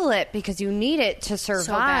knuckle it because you need it to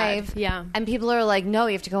survive. So yeah. And people are like, no,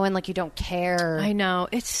 you have to go in like you don't care. I know.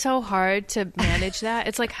 It's so hard to manage that.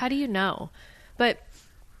 It's like, how do you know? But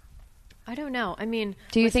I don't know. I mean,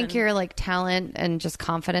 do you think your like talent and just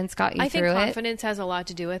confidence got you through it? I think confidence has a lot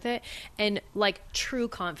to do with it, and like true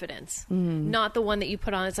confidence, not the one that you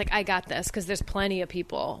put on. It's like, I got this, because there's plenty of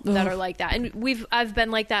people that are like that, and I've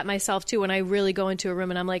been like that myself too. When I really go into a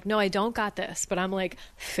room and I'm like, no, I don't got this, but I'm like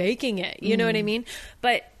faking it. You know what I mean?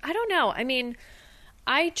 But I don't know. I mean,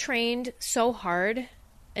 I trained so hard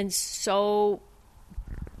and so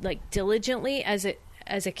like diligently as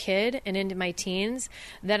a kid and into my teens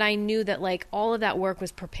that I knew that like all of that work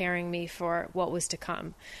was preparing me for what was to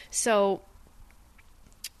come. So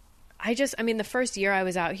I mean, the first year I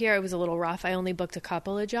was out here, it was a little rough. I only booked a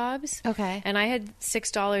couple of jobs. Okay. And I had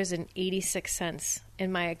 $6.86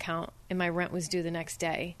 in my account, and my rent was due the next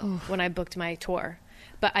day when I booked my tour.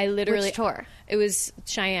 But I literally... Which tour? It was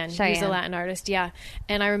Cheyenne. He was a Latin artist, yeah.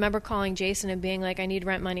 And I remember calling Jason and being like, I need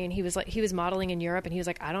rent money. And he was modeling in Europe, and he was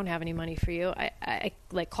like, I don't have any money for you. I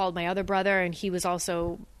like called my other brother, and he was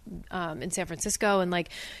also in San Francisco. And like,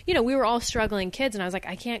 you know, we were all struggling kids. And I was like,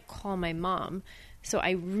 I can't call my mom. So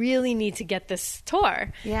I really need to get this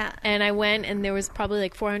tour. Yeah. And I went, and there was probably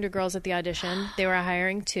like 400 girls at the audition. They were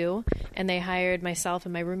hiring 2, and they hired myself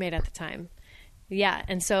and my roommate at the time. Yeah.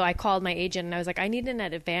 And so I called my agent, and I was like, I need an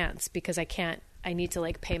advance because I need to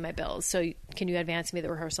like pay my bills. So can you advance me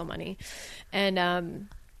the rehearsal money?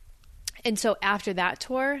 And so after that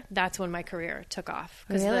tour, that's when my career took off.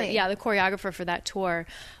 Really? The choreographer for that tour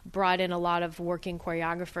brought in a lot of working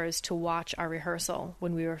choreographers to watch our rehearsal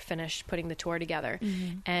when we were finished putting the tour together.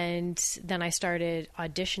 Mm-hmm. And then I started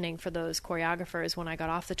auditioning for those choreographers when I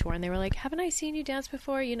got off the tour, and they were like, haven't I seen you dance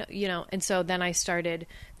before? You know. And so then I started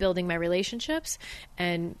building my relationships,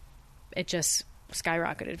 and it just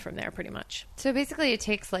skyrocketed from there pretty much. So basically it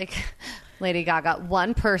takes like Lady Gaga,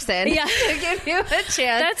 one person to give you a chance.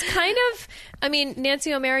 That's kind of, I mean,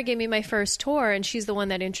 Nancy O'Mara gave me my first tour, and she's the one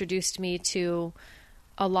that introduced me to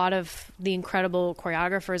a lot of the incredible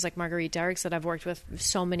choreographers like Marguerite Derricks that I've worked with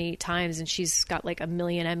so many times, and she's got like 1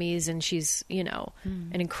 million Emmys, and she's, you know,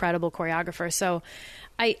 an incredible choreographer. So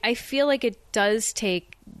I feel like it does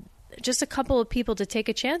take just a couple of people to take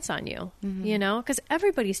a chance on you, you know, because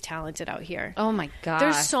everybody's talented out here. Oh my God.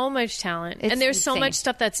 There's so much talent, It's and there's insane. so much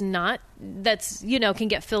stuff that's, you know, can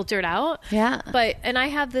get filtered out. Yeah. And I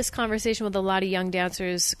have this conversation with a lot of young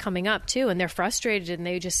dancers coming up too, and they're frustrated, and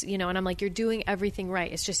they just, you know, and I'm like, you're doing everything right.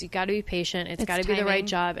 It's just, you got to be patient. It's got to be the right timing.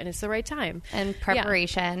 job, and it's the right time. And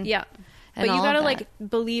preparation. Yeah. And But you all got to of like that.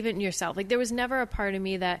 believe in yourself. Like there was never a part of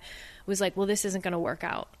me that was like, well, this isn't going to work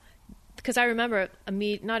out. Because I remember,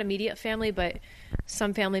 not immediate family, but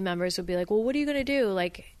some family members would be like, well, what are you going to do?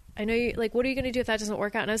 Like, I know you, like, what are you going to do if that doesn't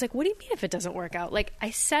work out? And I was like, what do you mean if it doesn't work out? Like,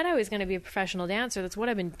 I said I was going to be a professional dancer. That's what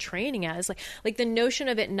I've been training as. Like the notion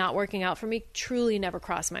of it not working out for me truly never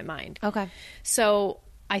crossed my mind. Okay. So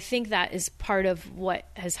I think that is part of what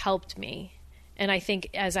has helped me. And I think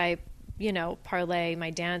as I, you know, parlay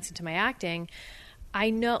my dance into my acting, I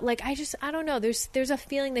know, like, I don't know. There's a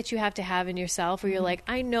feeling that you have to have in yourself where you're like,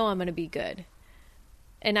 I know I'm going to be good.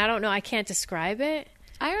 And I don't know. I can't describe it.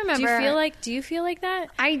 I remember. Do you feel like that?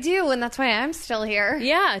 I do, and that's why I'm still here.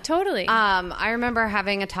 Yeah, totally. I remember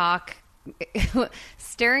having a talk,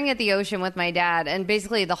 staring at the ocean with my dad, and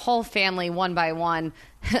basically the whole family, one by one.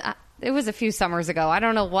 It was a few summers ago. I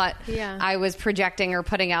don't know what I was projecting or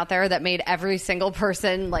putting out there that made every single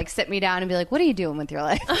person like sit me down and be like, what are you doing with your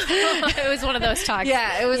life? It was one of those talks.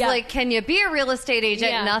 Yeah, it was like, can you be a real estate agent?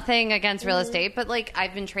 Yeah. Nothing against real estate, but like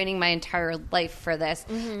I've been training my entire life for this.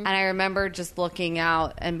 And I remember just looking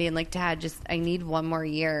out and being like, Dad, I need one more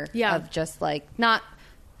year of just like, not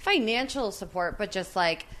financial support, but just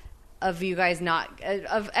like of you guys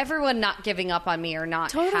of everyone not giving up on me or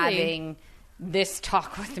not having this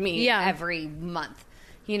talk with me every month,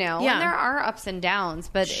 you know. And there are ups and downs,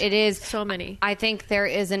 but it is so many. I think there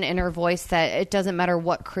is an inner voice that it doesn't matter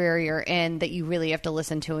what career you're in, that you really have to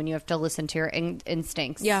listen to, and you have to listen to your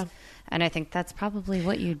instincts. Yeah. And I think that's probably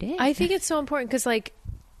what you did. I think it's so important because, like,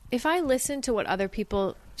 if I listened to what other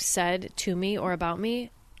people said to me or about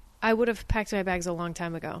me, I would have packed my bags a long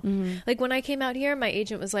time ago. Like when I came out here, my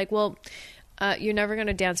agent was like, well, you're never going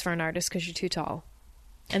to dance for an artist because you're too tall.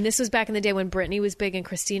 And this was back in the day when Britney was big and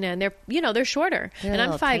Christina, and they're shorter, and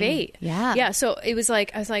I'm 5'8". Yeah. So it was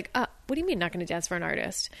like, I was like, what do you mean not going to dance for an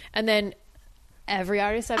artist? And then every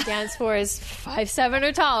artist I've danced for is 5'7"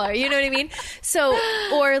 or taller. You know what I mean? So,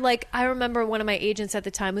 or like, I remember one of my agents at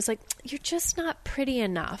the time was like, you're just not pretty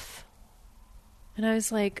enough. And I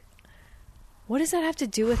was like, what does that have to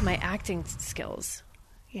do with my acting skills?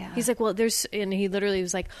 Yeah. He's like, well, and he literally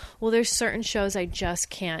was like, well, there's certain shows I just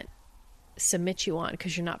can't submit you on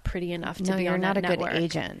because you're not pretty enough to be on that network. You're not a good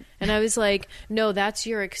agent. And I was like, no, that's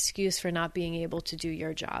your excuse for not being able to do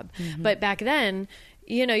your job. But back then,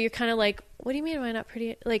 you know, you're kind of like, what do you mean am I not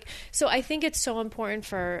pretty? Like, so I think it's so important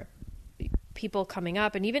for people coming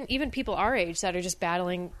up, and even people our age that are just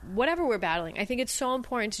battling whatever we're battling. I think it's so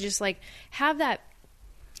important to just like have that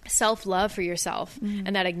self-love for yourself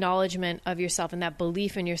and that acknowledgement of yourself and that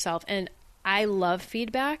belief in yourself. And I love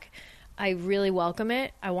feedback. I really welcome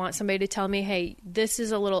it. I want somebody to tell me, hey, this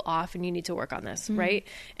is a little off and you need to work on this, right?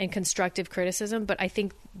 And constructive criticism. But I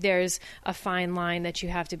think there's a fine line that you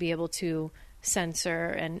have to be able to censor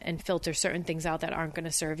and filter certain things out that aren't going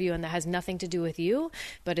to serve you and that has nothing to do with you,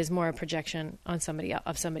 but is more a projection on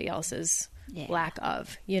somebody else's lack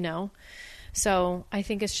of, So I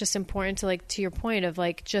think it's just important to, like, to your point of,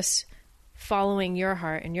 like, just following your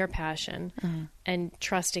heart and your passion and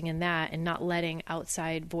trusting in that and not letting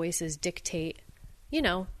outside voices dictate,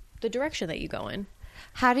 the direction that you go in.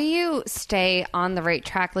 How do you stay on the right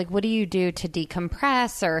track? Like, what do you do to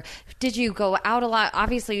decompress? Or did you go out a lot?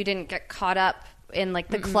 Obviously, you didn't get caught up in, like,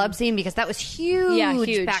 the club scene, because that was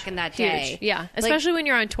huge back in that day. Yeah, especially when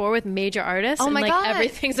you're on tour with major artists. Oh and, my like, God.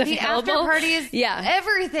 everything's the available. after party is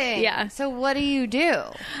everything. Yeah. So what do you do?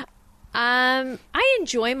 I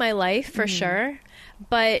enjoy my life for sure,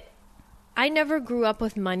 but I never grew up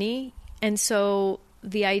with money. And so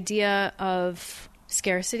the idea of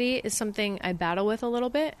scarcity is something I battle with a little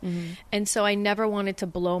bit. And so I never wanted to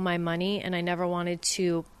blow my money, and I never wanted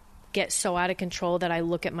to get so out of control that I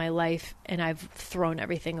look at my life and I've thrown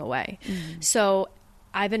everything away. So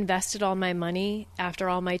I've invested all my money. After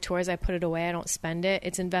all my tours, I put it away. I don't spend it.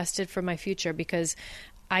 It's invested for my future because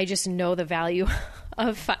I just know the value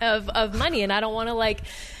of money, and I don't want to, like,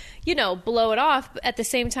 blow it off. But at the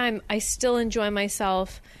same time, I still enjoy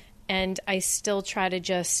myself, and I still try to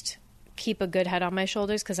just keep a good head on my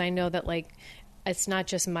shoulders, because I know that, like, it's not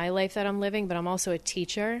just my life that I'm living, but I'm also a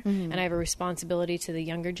teacher, and I have a responsibility to the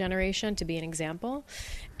younger generation to be an example.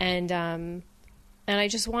 And I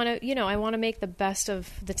just want to, I want to make the best of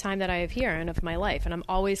the time that I have here and of my life. And I'm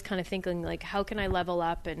always kind of thinking, like, how can I level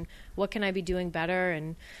up and what can I be doing better?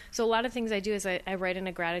 And so a lot of things I do is I write in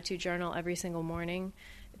a gratitude journal every single morning.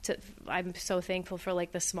 I'm so thankful for,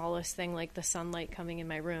 like, the smallest thing, like the sunlight coming in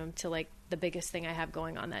my room, to, like, the biggest thing I have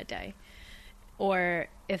going on that day. Or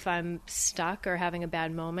if I'm stuck or having a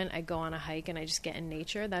bad moment, I go on a hike and I just get in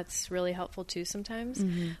nature. That's really helpful too sometimes.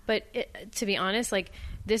 But to be honest, like,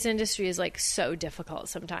 this industry is, like, so difficult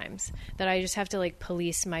sometimes that I just have to, like,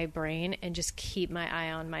 police my brain and just keep my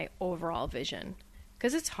eye on my overall vision,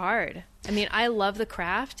 because it's hard. I mean, I love the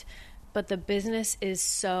craft, but the business is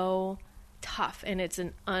so tough, and it's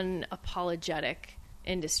an unapologetic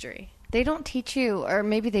industry. They don't teach you, or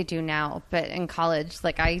maybe they do now, but in college,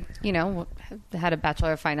 like, I, had a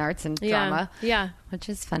Bachelor of Fine Arts in drama. Yeah. Which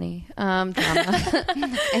is funny. Drama.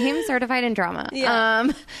 I am certified in drama.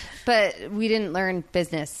 Yeah. But we didn't learn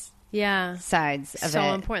business sides of it. So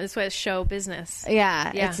important. That's why it's show business.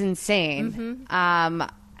 Yeah. It's insane.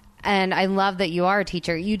 And I love that you are a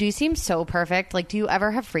teacher. You do seem so perfect. Like, do you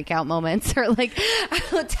ever have freak out moments, or, like,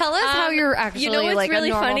 tell us how you're actually, like, really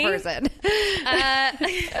a normal person?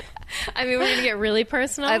 I mean, we're going to get really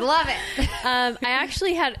personal. I love it. I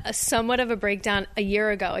actually had somewhat of a breakdown a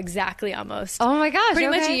year ago, exactly, almost. Oh my gosh. Pretty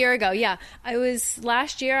much a year ago. Yeah.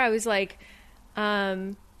 Last year, I was like,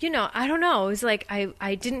 I don't know. It was like,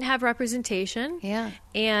 I didn't have representation. Yeah.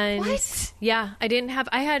 And what? Yeah,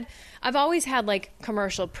 I've always had, like,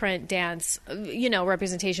 commercial, print, dance,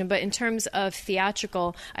 representation. But in terms of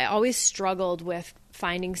theatrical, I always struggled with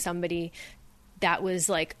finding somebody that was,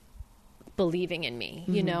 like, believing in me.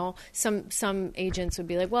 Some agents would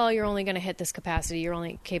be like, well, you're only going to hit this capacity. You're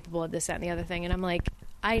only capable of this, that, and the other thing. And I'm like,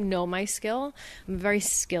 I know my skill. I'm a very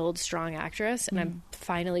skilled, strong actress, and I'm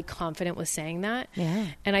finally confident with saying that. Yeah.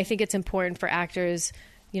 And I think it's important for actors,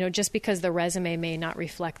 just because the resume may not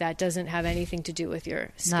reflect that doesn't have anything to do with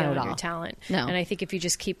your skill and your talent. No. And I think if you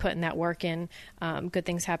just keep putting that work in, good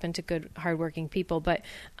things happen to good, hardworking people. But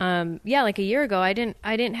like a year ago, I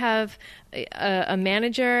didn't have a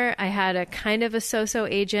manager. I had a kind of a so-so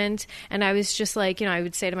agent, and I was just like, I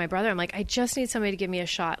would say to my brother, I'm like, I just need somebody to give me a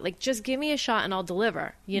shot. Like, just give me a shot and I'll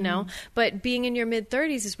deliver. But being in your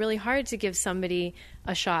mid-30s is really hard to give somebody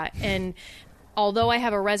a shot. And although I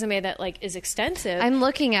have a resume that, like, is extensive, I'm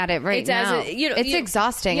looking at it right now. It's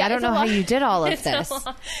exhausting. I don't know how you did all of this.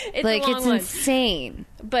 It's insane.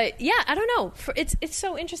 But yeah, I don't know. It's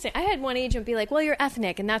so interesting. I had one agent be like, "Well, you're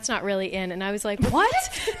ethnic, and that's not really in." And I was like, "What?"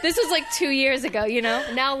 This was like 2 years ago.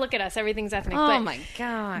 Now look at us. Everything's ethnic. Oh my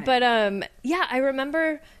God. But I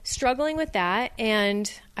remember struggling with that, and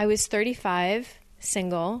I was 35,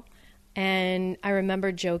 single. And I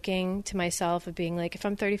remember joking to myself of being like, if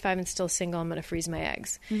I'm 35 and still single, I'm going to freeze my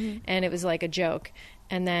eggs. And it was like a joke.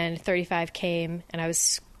 And then 35 came, and I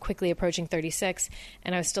was quickly approaching 36,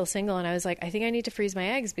 and I was still single. And I was like, I think I need to freeze my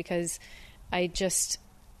eggs, because I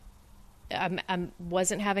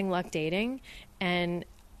wasn't having luck dating. And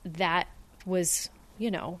that was,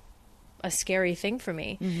 a scary thing for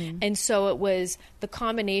me. And so it was the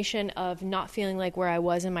combination of not feeling like where I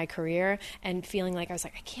was in my career and feeling like I was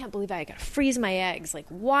like, I can't believe I got to freeze my eggs. Like,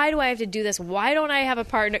 why do I have to do this? Why don't I have a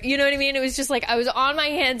partner? You know what I mean? It was just like I was on my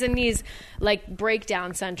hands and knees, like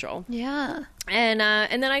breakdown central. Yeah. And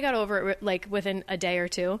then I got over it like within a day or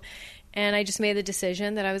two. And I just made the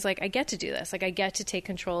decision that I was like, I get to do this. Like, I get to take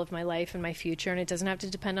control of my life and my future, and it doesn't have to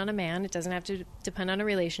depend on a man. It doesn't have to depend on a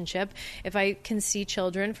relationship. If I can see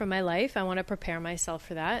children from my life, I want to prepare myself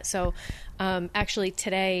for that. So actually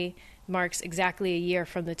today marks exactly a year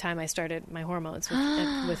from the time I started my hormones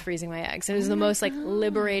with freezing my eggs. It was the most like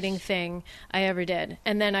liberating thing I ever did.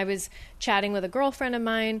 And then I was chatting with a girlfriend of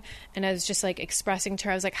mine, and I was just like expressing to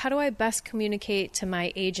her, I was like, how do I best communicate to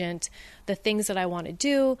my agent the things that I want to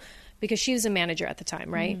do? Because she was a manager at the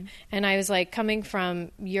time, right? And I was like, coming from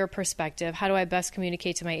your perspective, how do I best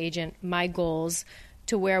communicate to my agent my goals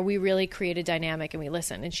to where we really create a dynamic and we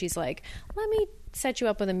listen? And she's like, let me set you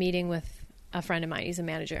up with a meeting with a friend of mine. He's a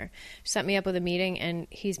manager. She set me up with a meeting, and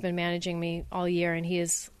he's been managing me all year, and he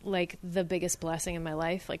is like the biggest blessing in my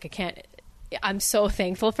life. Like, I'm so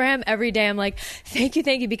thankful for him. Every day I'm like, thank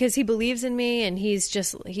you, because he believes in me, and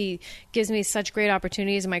he gives me such great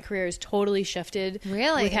opportunities, and my career is totally shifted.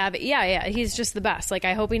 Really? Yeah. He's just the best. Like,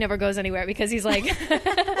 I hope he never goes anywhere, because he's like,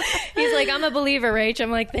 I'm a believer, Rach.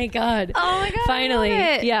 I'm like, thank God. Oh my God. Finally. I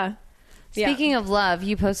love it. Yeah. Speaking of love,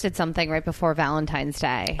 you posted something right before Valentine's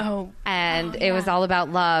Day. And it was all about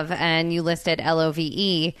love, and you listed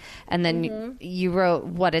LOVE, and then you wrote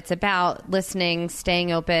what it's about: listening,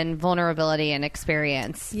 staying open, vulnerability, and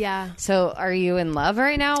experience. Yeah. So are you in love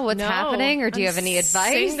right now? What's happening? Or do you have any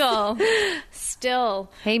advice? Single. Still.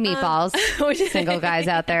 Hey, meatballs. Single guys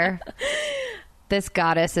out there. This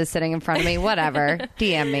goddess is sitting in front of me. Whatever.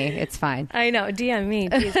 DM me. It's fine. I know. DM me.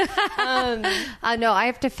 No, I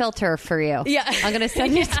have to filter for you. Yeah. I'm going to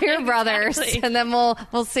send you to your brothers, and then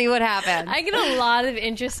we'll see what happens. I get a lot of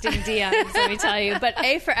interesting DMs, let me tell you. But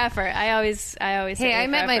A for effort. I always say Hey, I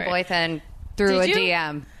met my boyfriend through a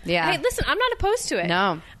DM. Yeah. Hey, listen, I'm not opposed to it.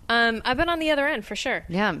 No. I've been on the other end for sure.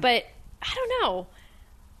 Yeah. But I don't know.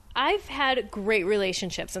 I've had great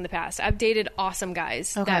relationships in the past. I've dated awesome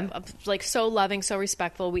guys that like so loving, so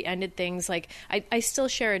respectful. We ended things like I still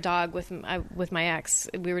share a dog with my ex.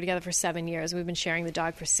 We were together for 7 years. We've been sharing the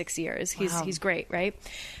dog for 6 years. He's great, right?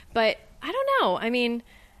 But I don't know. I mean,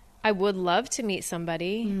 I would love to meet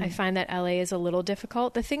somebody. I find that LA is a little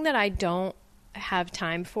difficult. The thing that I don't have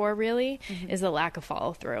time for really is the lack of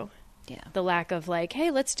follow through. Yeah. The lack of like,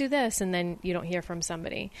 hey, let's do this, and then you don't hear from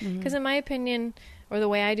somebody. Because in my opinion, or the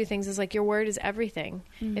way I do things is like, your word is everything.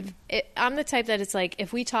 I'm the type that it's like,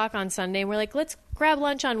 if we talk on Sunday and we're like, let's grab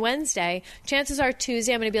lunch on Wednesday, chances are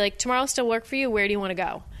Tuesday I'm going to be like, tomorrow still work for you? Where do you want to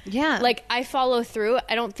go? Yeah. Like, I follow through.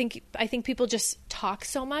 I think people just talk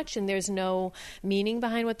so much and there's no meaning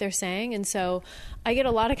behind what they're saying. And so I get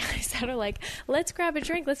a lot of guys that are like, let's grab a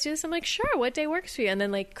drink. Let's do this. I'm like, sure. What day works for you? And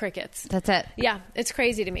then like crickets. That's it. Yeah. It's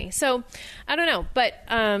crazy to me. So I don't know. But,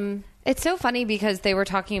 it's so funny because they were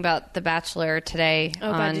talking about The Bachelor today.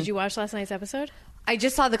 Oh, God. Did you watch last night's episode? I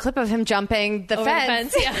just saw the clip of him jumping the Over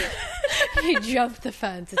fence. The fence, yeah. He jumped the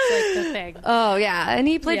fence. It's like the thing. Oh, yeah. And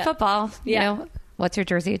he played football. You know. What's your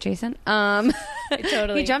jersey, Jason?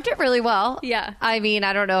 Totally. He jumped it really well. Yeah. I mean,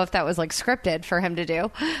 I don't know if that was like scripted for him to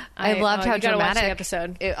do. I loved how you gotta dramatic. watch the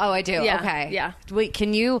episode. I do. Yeah. Okay. Yeah. Wait,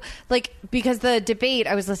 can you because the debate?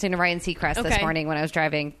 I was listening to Ryan Seacrest this morning when I was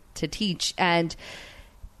driving to teach, and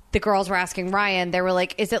the girls were asking Ryan. They were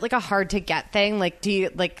like, "Is it like a hard to get thing? Like, do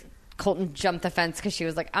you like?" Colton jumped the fence because she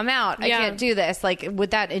was like, I'm out. I can't do this. Like,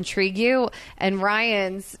 would that intrigue you? And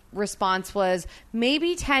Ryan's response was,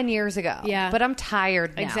 maybe 10 years ago. Yeah. But I'm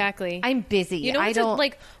tired now. Exactly. I'm busy. You know, I don't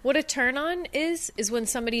like what a turn on is when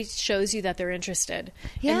somebody shows you that they're interested.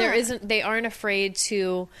 Yeah. And they aren't afraid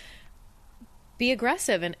to be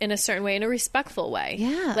aggressive in a certain way, in a respectful way.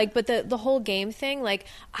 Yeah. Like, but the whole game thing, like,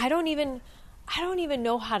 I don't even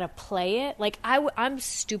know how to play it. Like, I'm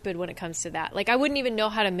stupid when it comes to that. Like, I wouldn't even know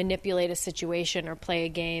how to manipulate a situation or play a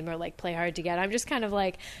game or like play hard to get. I'm just kind of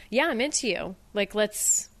like, yeah, I'm into you. Like, I'm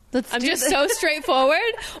just so straightforward.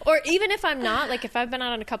 Or even if I'm not, like if I've been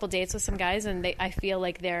out on a couple dates with some guys and I feel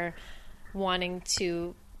like they're wanting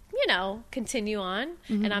to, continue on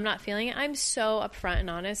and I'm not feeling it, I'm so upfront and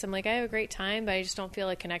honest. I'm like, I have a great time, but I just don't feel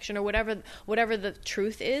a connection or whatever the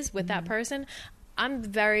truth is with that person. I'm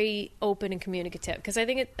very open and communicative because I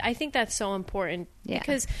think that's so important. Yeah.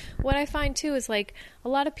 Because what I find too is like a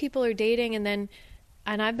lot of people are dating and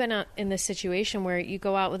I've been in this situation where you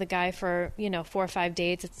go out with a guy for 4 or 5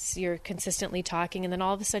 dates. You're consistently talking, and then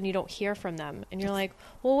all of a sudden you don't hear from them, and you're like,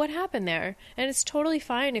 "Well, what happened there?" And it's totally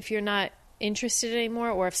fine if you're not interested anymore,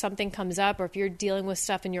 or if something comes up, or if you're dealing with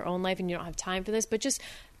stuff in your own life and you don't have time for this, but just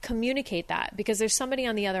communicate that, because there's somebody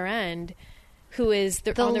on the other end who is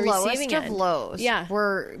on the lowest receiving of end. lows. Yeah.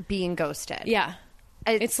 We're being ghosted. Yeah.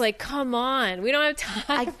 It's like, come on, we don't have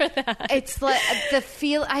time for that. It's like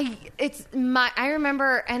I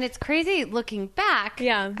remember, and it's crazy looking back.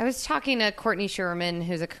 Yeah. I was talking to Courtney Sherman,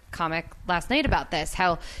 who's a comic, last night about this,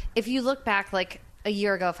 how if you look back like a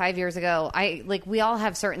year ago, 5 years ago, we all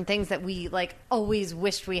have certain things that we like always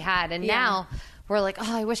wished we had. And now we're like,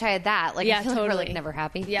 oh, I wish I had that. Like, I feel like we're like never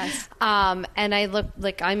happy. Yes. And I look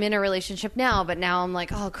like I'm in a relationship now, but now I'm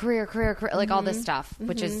like, oh, career, like all this stuff,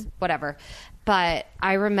 which is whatever. But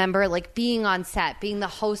I remember like being on set, being the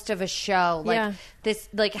host of a show, like this,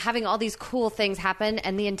 like having all these cool things happen.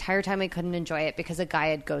 And the entire time I couldn't enjoy it because a guy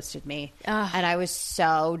had ghosted me. And I was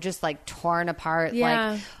so just like torn apart,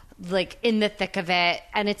 like in the thick of it.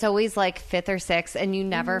 And it's always like fifth or sixth, and you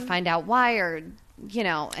never find out why, or, you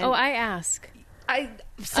know. And I ask.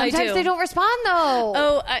 Sometimes they don't respond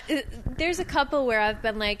though. There's a couple where I've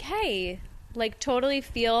been like, hey, like totally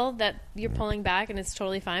feel that you're pulling back and it's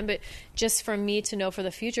totally fine, but just for me to know for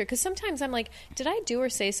the future, because sometimes I'm like, did I do or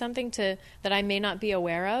say something that I may not be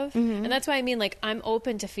aware of? And that's why I mean, like, I'm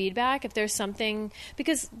open to feedback if there's something,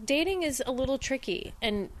 because dating is a little tricky,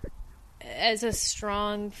 and as a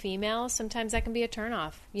strong female, sometimes that can be a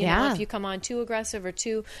turnoff. You know, if you come on too aggressive or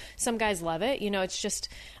some guys love it, you know, it's just,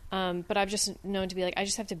 but I've just known to be like, I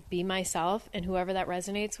just have to be myself, and whoever that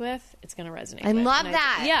resonates with, it's going to resonate. I love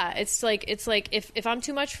that. Yeah. It's like if I'm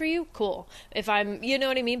too much for you, cool. If I'm, you know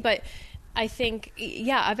what I mean? But I think,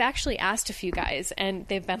 I've actually asked a few guys, and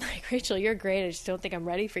they've been like, Rachel, you're great. I just don't think I'm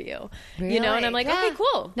ready for you. Really? You know? And I'm like, okay,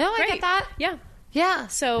 cool. No, great. I get that. Yeah. Yeah.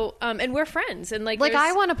 So, and we're friends, and like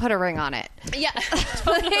I want to put a ring on it. Yeah,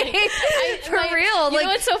 totally. For real. You know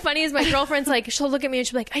what's so funny is my girlfriend's like, she'll look at me and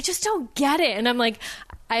she'll be like, I just don't get it. And I'm like,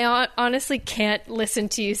 I honestly can't listen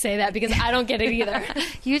to you say that, because I don't get it either.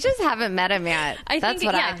 You just haven't met him yet. That's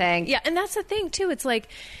what I think. Yeah, and that's the thing too. It's like,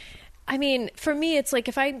 I mean, for me, it's like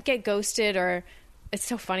if I get ghosted, or it's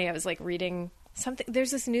so funny. I was like reading something.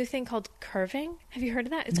 There's this new thing called curving. Have you heard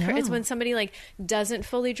of that? It's when somebody like doesn't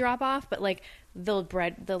fully drop off, but like they'll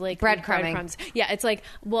breadcrumbs. Yeah, it's like,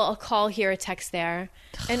 well, a call here, a text there.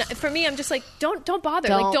 And for me, I'm just like, don't bother.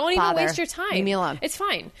 Don't even waste your time. Leave me alone. It's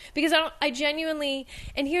fine, because I genuinely,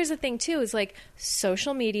 and here's the thing too, is like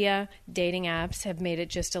social media, dating apps have made it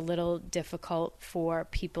just a little difficult for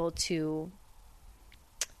people to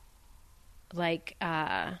like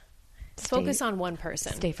focus on one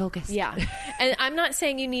person. Stay focused. Yeah. And I'm not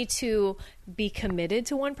saying you need to be committed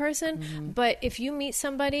to one person, but if you meet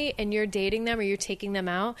somebody and you're dating them or you're taking them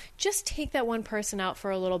out, just take that one person out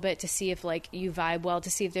for a little bit to see if like you vibe well,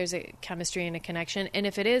 to see if there's a chemistry and a connection. And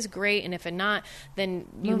if it is, great. And if it not, then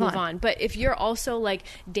you move on. But if you're also like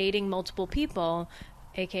dating multiple people,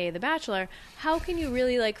 aka The Bachelor, how can you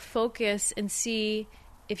really like focus and see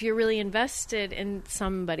if you're really invested in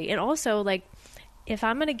somebody? And also, like, if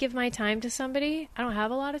I'm going to give my time to somebody, I don't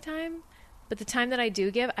have a lot of time, but the time that I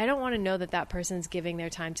do give, I don't want to know that that person's giving their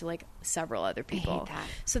time to like several other people. I hate that.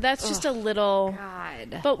 So that's just a little,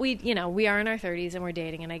 God. but we are in our 30s and we're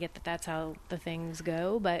dating, and I get that that's how the things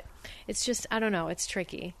go, but it's just, I don't know. It's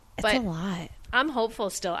tricky. It's a lot. I'm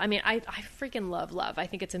hopeful still. I mean, I freaking love Love. I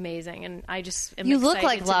think it's amazing, and I just am You look excited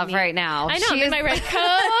like to Love meet- right now. I know. I'm in my red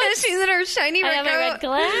coat. She's in her shiny I red have coat. my red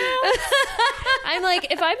glass. I'm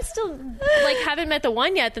like, if I'm still like haven't met the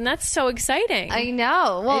one yet, then that's so exciting. I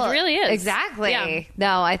know. Well, It really is. Exactly. Yeah.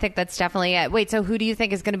 No, I think that's definitely it. Wait, so who do you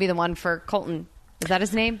think is going to be the one for Colton? Is that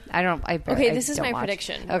his name? This is my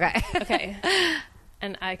prediction. Okay. Okay.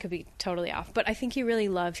 And I could be totally off, but I think he really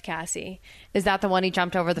loved Cassie. Is that the one he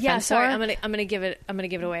jumped over the Yeah, fence sorry. for? I'm gonna give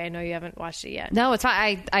it away. I know you haven't watched it yet. No, it's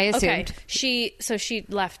fine. I assumed. Okay. She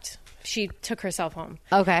left. She took herself home.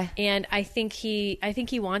 Okay. And I think he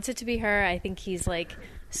wants it to be her. I think he's like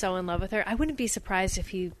so in love with her. I wouldn't be surprised if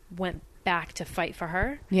he went back to fight for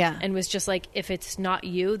her. Yeah. And was just like, if it's not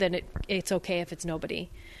you, then it's okay if it's nobody.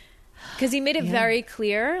 Because he made it very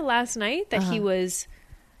clear last night that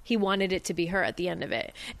he wanted it to be her at the end of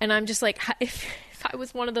it. And I'm just like, if I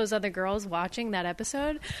was one of those other girls watching that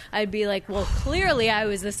episode, I'd be like, well, clearly I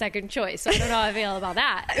was the second choice. So I don't know how I feel about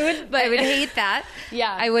that. I would hate that.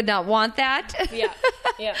 Yeah. I would not want that. Yeah.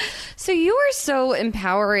 Yeah. So you are so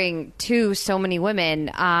empowering to so many women.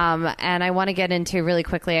 And I want to get into really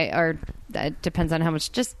quickly, or it depends on how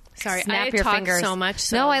much, just Sorry, snap I your talk fingers. so much.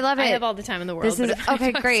 So no, I love it. I have all the time in the world. This is but if I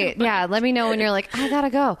okay. talk Great. so much- Yeah, let me know when you're like, I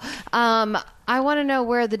gotta go. I want to know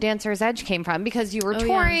where the Dancer's Edge came from, because you were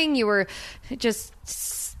touring. You were just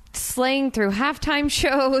slaying through halftime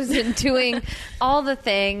shows and doing all the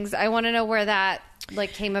things. I want to know where that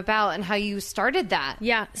like came about and how you started that.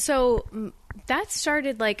 Yeah. So that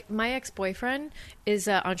started like my ex-boyfriend is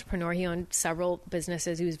an entrepreneur. He owned several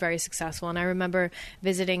businesses. He was very successful. And I remember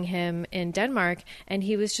visiting him in Denmark, and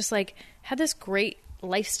he was just like, had this great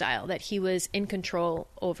lifestyle that he was in control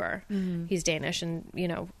over. He's Danish, and you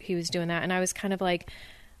know, he was doing that. And I was kind of like,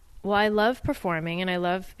 well, I love performing and I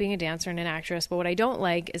love being a dancer and an actress, but what I don't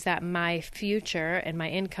like is that my future and my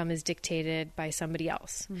income is dictated by somebody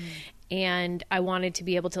else. And I wanted to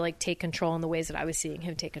be able to like take control in the ways that I was seeing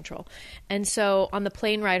him take control. And so on the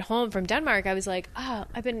plane ride home from Denmark, I was like, oh,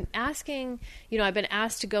 I've been asked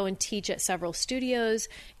to go and teach at several studios,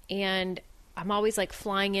 and I'm always like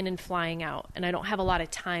flying in and flying out, and I don't have a lot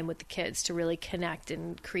of time with the kids to really connect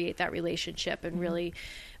and create that relationship and really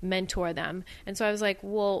mentor them. And so I was like,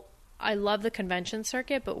 well, I love the convention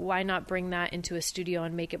circuit, but why not bring that into a studio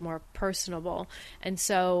and make it more personable? And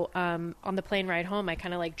so on the plane ride home, I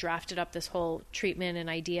kind of like drafted up this whole treatment and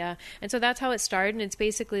idea. And so that's how it started. And it's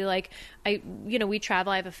basically like, we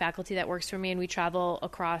travel. I have a faculty that works for me, and we travel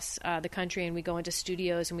across the country, and we go into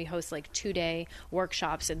studios and we host like 2-day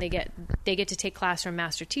workshops, and they get to take class from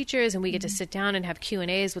master teachers, and we get to sit down and have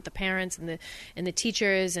Q&As with the parents and the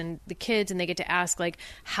teachers and the kids, and they get to ask like,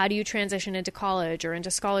 how do you transition into college or into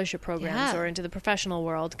scholarship programs or into the professional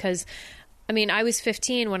world? Because I mean, I was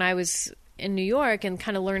 15 when I was in New York and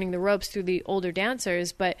kind of learning the ropes through the older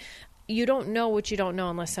dancers, but you don't know what you don't know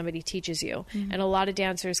unless somebody teaches you. And a lot of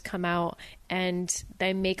dancers come out and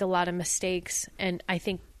they make a lot of mistakes, and I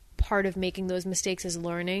think part of making those mistakes is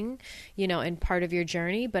learning, and part of your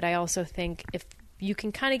journey. But I also think if you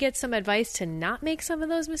can kind of get some advice to not make some of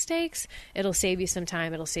those mistakes, it'll save you some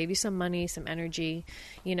time, it'll save you some money, some energy,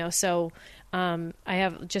 so I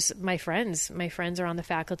have just my friends are on the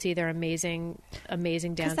faculty. They're amazing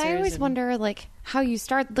dancers. Because I always wonder like how you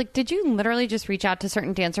start, like, did you literally just reach out to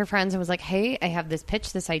certain dancer friends and was like, hey, I have this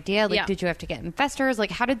pitch, this idea, like, did you have to get investors? Like,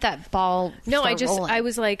 how did that ball start rolling? I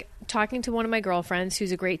was like talking to one of my girlfriends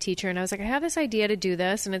who's a great teacher, and I was like, I have this idea to do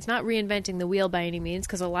this, and it's not reinventing the wheel by any means,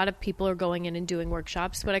 because a lot of people are going in and doing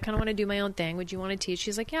workshops, but I kind of want to do my own thing. Would you want to teach?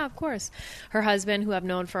 She's like, yeah, of course. Her husband, who I've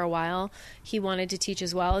known for a while, he wanted to teach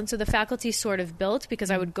as well. And so the faculty sort of built, because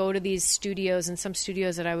I would go to these studios, and some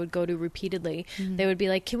studios that I would go to repeatedly, they would be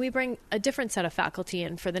like, can we bring a different set of faculty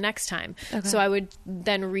in for the next time? Okay. So I would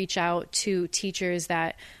then reach out to teachers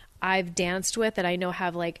that I've danced with that I know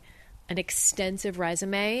have like an extensive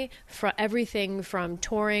resume for everything from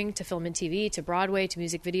touring to film and TV to Broadway to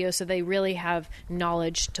music video. So they really have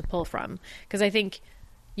knowledge to pull from. Because I think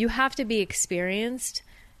you have to be experienced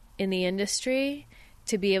in the industry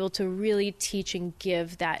to be able to really teach and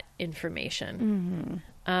give that information.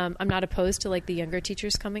 I'm not opposed to like the younger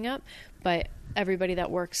teachers coming up, but everybody that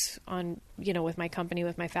works on, with my company,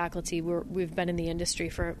 with my faculty, we've been in the industry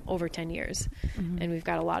for over 10 years and we've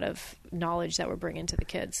got a lot of knowledge that we're bringing to the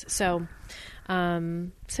kids. So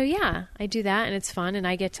yeah, I do that, and it's fun, and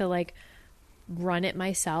I get to like run it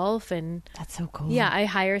myself. And that's so cool. Yeah, I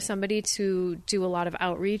hire somebody to do a lot of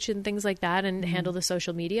outreach and things like that, and handle the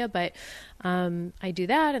social media, but I do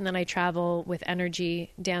that, and then I travel with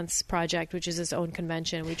Energy Dance Project, which is its own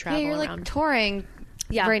convention. We travel you're around. Like touring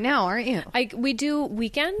right now, aren't you? We do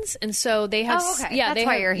weekends, and so they have. Oh, okay. Yeah, that's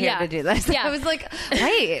why you're here to do this. Yeah. I was like,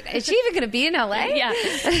 wait, is she even going to be in LA? Yeah,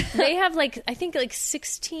 they have I think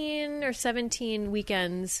 16 or 17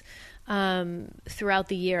 weekends throughout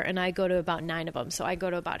the year, and I go to about 9 of them. So I go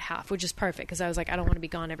to about half, which is perfect, because I was like, I don't want to be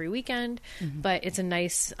gone every weekend, but it's a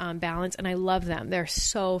nice balance, and I love them. They're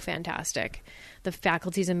so fantastic. The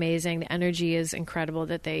faculty's amazing. The energy is incredible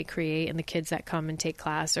that they create, and the kids that come and take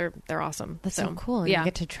class they're awesome. That's so cool. Yeah. You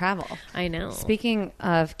get to travel. I know. Speaking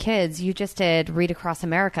of kids, you just did Read Across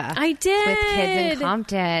America. I did. With kids in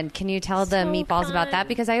Compton. Can you tell the meatballs about that?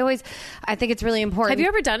 Because I think it's really important. Have you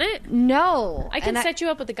ever done it? No. I can set you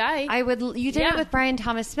up with a guy. You did it with Brian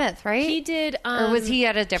Thomas Smith, right? He did. Or was he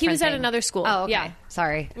at a different He was thing? at another school. Oh, okay. Yeah.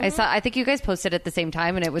 Sorry. I think you guys posted at the same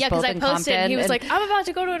time, and it was both in Compton. Yeah, because I posted. He was like, I'm about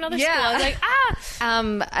to go to another school. I was like,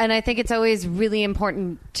 and I think it's always really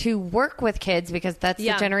important to work with kids, because that's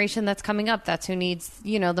the generation that's coming up. That's who needs,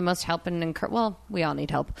 the most help and encouragement. Well, we all need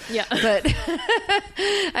help. Yeah. But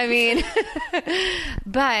I mean,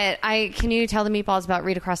 can you tell the meatballs about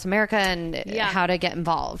Read Across America and how to get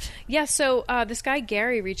involved? Yeah. So this guy,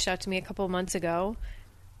 Gary, reached out to me a couple of months ago.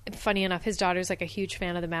 Funny enough, his daughter's like a huge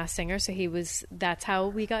fan of The Masked Singer, so that's how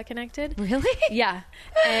we got connected. Really? Yeah.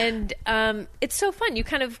 And it's so fun. You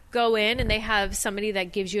kind of go in, and they have somebody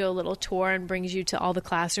that gives you a little tour and brings you to all the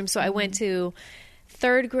classrooms. So I went to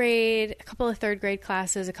third grade, a couple of third grade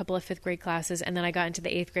classes, a couple of fifth grade classes, and then I got into the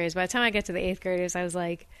eighth graders. By the time I get to the eighth graders, I was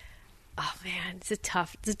like, oh man, it's a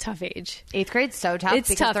tough age. Eighth grade's so tough It's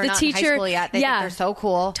because tough. they're The not teacher, in high school yet. They think they're so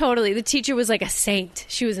cool. Totally. The teacher was like a saint.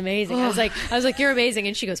 She was amazing. I was like, you're amazing.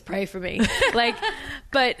 And she goes, pray for me.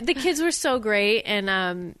 But the kids were so great.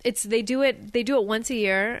 And they do it once a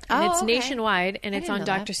year, and it's nationwide, and it's on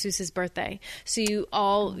Dr. Seuss's birthday. So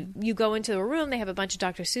you go into a room, they have a bunch of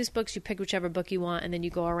Dr. Seuss books, you pick whichever book you want, and then you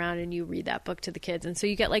go around and you read that book to the kids. And so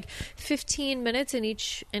you get like 15 minutes in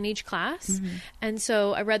each class. Mm-hmm. And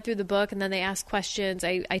so I read through the book, and then they asked questions.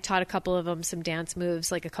 I taught a couple of them some dance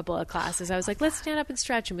moves, like a couple of classes. I was like, let's stand up and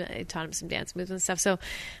stretch. And I taught them some dance moves and stuff. So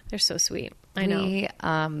they're so sweet. I know.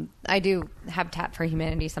 I do Habitat for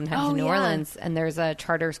Humanity sometimes in New Orleans, and there's a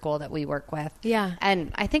charter school that we work with. Yeah.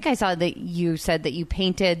 And I think I saw that you said that you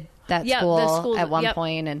painted that school at one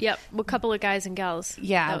point. And a couple of guys and gals.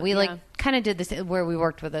 Yeah, we kind of did this where we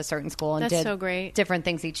worked with a certain school and did so great. Different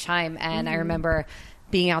things each time. And I remember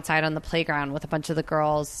being outside on the playground with a bunch of the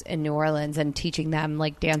girls in New Orleans and teaching them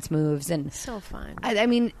like dance moves. And so fun. I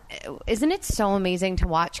mean, isn't it so amazing to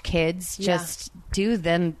watch kids just do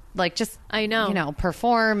them, like just,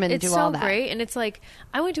 perform and do all that? It's so great. And it's like,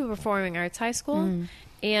 I went to a performing arts high school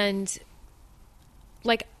and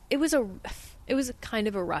like, it was kind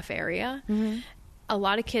of a rough area. Mm-hmm. A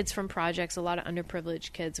lot of kids from projects, a lot of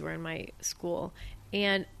underprivileged kids were in my school.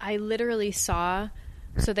 And I literally saw...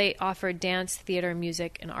 So they offered dance, theater,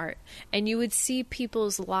 music, and art. And you would see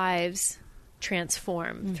people's lives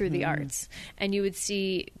transform through the arts. And you would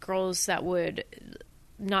see girls that would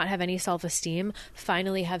not have any self-esteem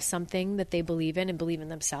finally have something that they believe in and believe in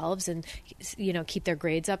themselves and, keep their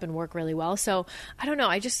grades up and work really well. So I don't know.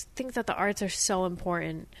 I just think that the arts are so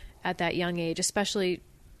important at that young age, especially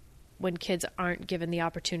when kids aren't given the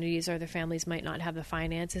opportunities or their families might not have the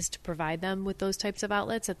finances to provide them with those types of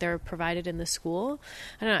outlets that they're provided in the school.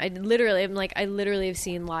 I don't know. I literally have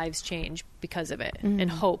seen lives change because of it and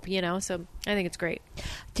hope, so I think it's great.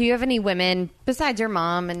 Do you have any women besides your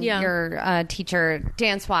mom and your teacher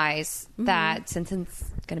dance wise that since it's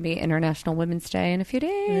going to be International Women's Day in a few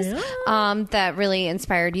days, that really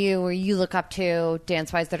inspired you or you look up to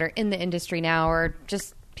dance wise that are in the industry now or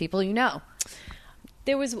just people you know?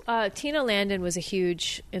 There was Tina Landon was a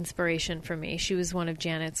huge inspiration for me. She was one of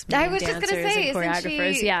Janet's main dancers and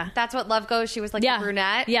choreographers. Yeah, that's what Love Goes. She was like the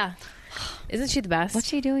brunette. Yeah, isn't she the best? What's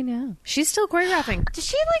she doing now? She's still choreographing. Does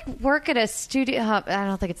she work at a studio? I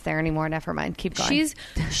don't think it's there anymore. Never mind. Keep going.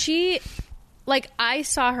 I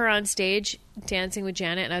saw her on stage dancing with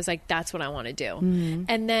Janet, and I was like, that's what I want to do. Mm-hmm.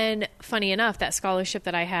 And then, funny enough, that scholarship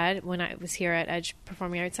that I had when I was here at Edge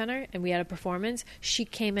Performing Arts Center, and we had a performance, she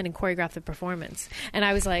came in and choreographed the performance. And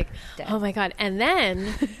I was like, oh my God. And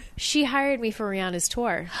then she hired me for Rihanna's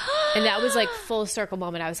tour. And that was like full circle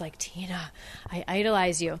moment. I was like, Tina, I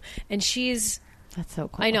idolize you. And that's so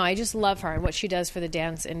cool. I know. I just love her and what she does for the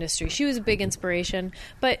dance industry. She was a big inspiration.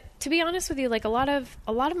 But to be honest with you, like a lot of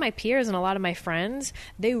my peers and a lot of my friends,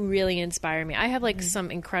 they really inspire me. I have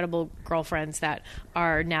some incredible girlfriends that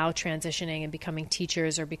are now transitioning and becoming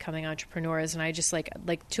teachers or becoming entrepreneurs. And I just like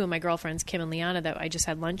two of my girlfriends, Kim and Liana, that I just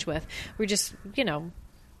had lunch with. We just,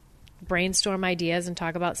 brainstorm ideas and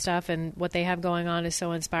talk about stuff, and what they have going on is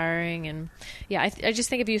so inspiring. And I just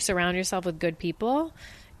think if you surround yourself with good people,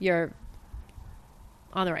 you're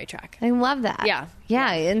on the right track. I love that.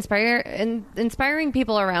 Yeah. Inspiring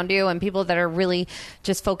people around you and people that are really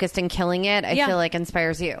just focused and killing it. I feel like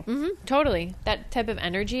inspires you. Mm-hmm. Totally. That type of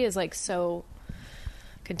energy is so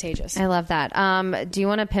contagious. I love that. Do you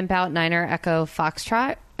want to pimp out Niner Echo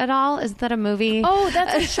Foxtrot at all? Is that a movie? Oh,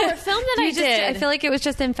 that's a short film that I did. I feel like it was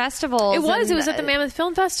just in festivals. It was. It was at the Mammoth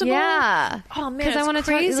Film Festival. Yeah. Oh man, because I want to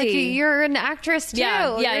talk. You're an actress too.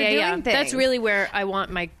 Yeah. That's really where I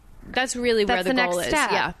want my. That's really where the goal is.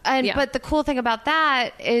 Step. Yeah. But the cool thing about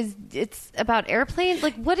that is it's about airplanes.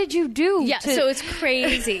 Like, what did you do? Yeah. So it's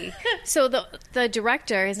crazy. So the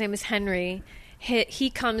director, his name is Henry. He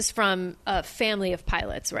comes from a family of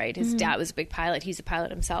pilots, right? His dad was a big pilot. He's a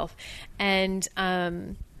pilot himself. And,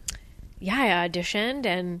 I auditioned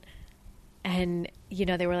and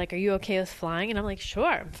they were like, are you okay with flying? And I'm like, sure,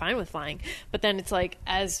 I'm fine with flying. But then it's like,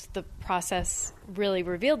 as the process really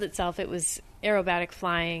revealed itself, it was aerobatic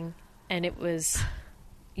flying, and it was,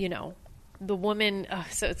 the woman,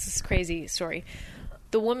 so it's this crazy story.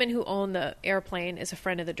 The woman who owned the airplane is a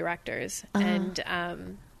friend of the director's, and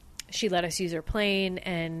she let us use her plane,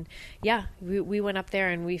 and we went up there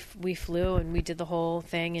and we flew and we did the whole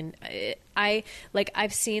thing. And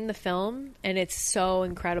I've seen the film, and it's so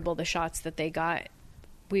incredible, the shots that they got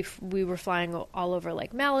we were flying all over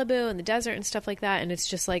like Malibu and the desert and stuff like that. And it's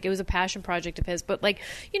just like, it was a passion project of his. But like,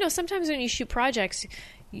 you know, sometimes when you shoot projects,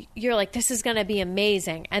 you're like, this is going to be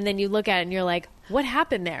amazing. And then you look at it and you're like, what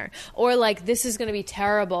happened there? Or like, this is going to be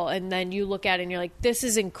terrible. And then you look at it and you're like, this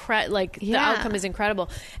is incredible. Like the outcome is incredible.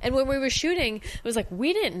 And when we were shooting, it was like,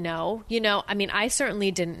 we didn't know, you know, I mean, I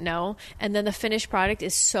certainly didn't know. And then the finished product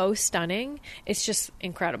is so stunning. It's just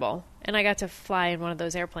incredible. And I got to fly in one of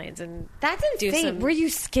those airplanes and That's insane. Were you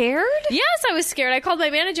scared? Yes, I was scared. I called my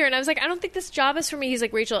manager and I was like, I don't think this job is for me. He's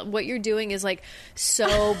like, Rachel, what you're doing is like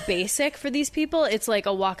so basic for these people. It's like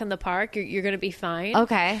a walk in the park. You're going to be fine.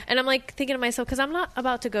 Okay. And I'm like thinking to myself, because I'm not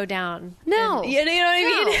about to go down. No. And, you know what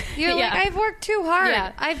I mean? You're like, I've worked too hard.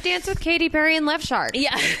 Yeah. I've danced with Katy Perry and Left Shark.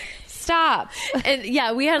 Yeah. Stop. And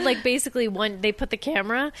yeah, we had like basically they put the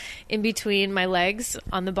camera in between my legs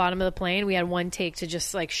on the bottom of the plane. We had one take to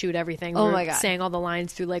just like shoot everything. Oh we were my God. saying all the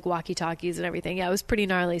lines through like walkie-talkies and everything. Yeah, it was pretty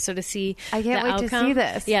gnarly. So to see I can't the wait to outcome, see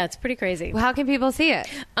this. Yeah, it's pretty crazy. How can people see it?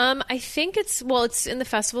 I think it's in the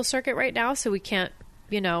festival circuit right now, so we can't,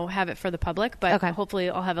 you know, have it for the public, but Okay. hopefully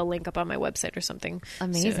I'll have a link up on my website or something.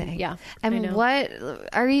 Amazing. soon. Yeah. I And know. what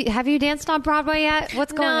have you danced on Broadway yet?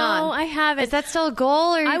 What's going on? No, I haven't. Is that still a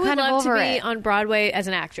goal, or are you I would kind of love to over be it? on Broadway as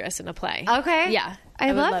an actress in a play. Okay. Yeah. I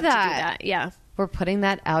would love love that. to do that. Yeah. We're putting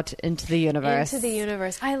that out into the universe. Into the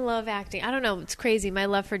universe. I love acting. I don't know. It's crazy. My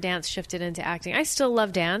love for dance shifted into acting. I still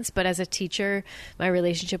love dance, but as a teacher, my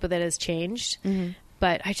relationship with it has changed. Mm-hmm.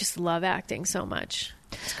 But I just love acting so much.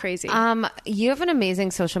 It's crazy. You have an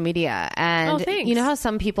amazing social media, and Oh, thanks. you know how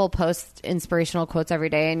some people post inspirational quotes every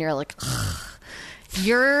day, and you're like, ugh,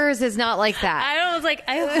 yours is not like that. I was like,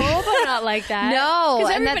 I hope I'm not like that. No,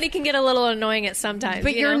 because and everybody can get a little annoying at sometimes.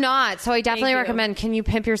 But you you're know? not. So I definitely you. recommend, can you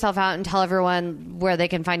pimp yourself out and tell everyone where they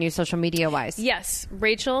can find you social media wise? Yes,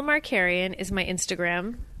 Rachel Markarian is my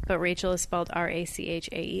Instagram, but Rachel is spelled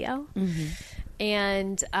Rachael. Mm-hmm.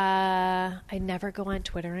 And I never go on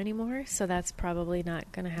Twitter anymore, so that's probably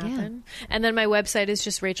not going to happen. And then my website is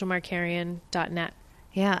just rachelmarkarian.net.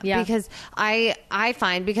 Yeah, Yeah. because I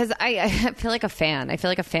find, because I feel like a fan. I feel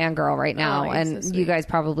like a fangirl right now, you're and so you sweet. guys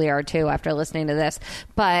probably are too after listening to this.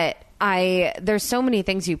 But there's so many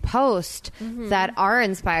things you post that are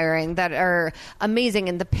inspiring, that are amazing,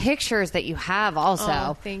 and the pictures that you have also.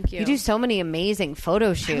 Oh, thank you. You do so many amazing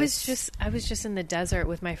photo shoots. I was just in the desert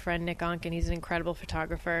with my friend Nick Onken. He's an incredible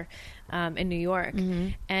photographer in New York,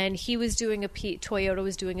 and he was doing Toyota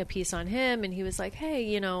was doing a piece on him, and he was like, "Hey,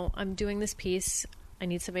 you know, I'm doing this piece. I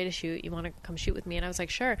need somebody to shoot. You want to come shoot with me?" And I was like,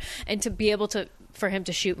 "Sure." And to be able for him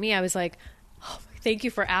to shoot me, I was like, "Oh, thank you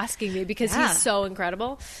for asking me," because Yeah. he's so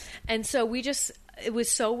incredible. And so it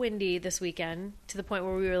was so windy this weekend to the point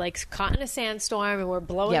where we were like caught in a sandstorm and we're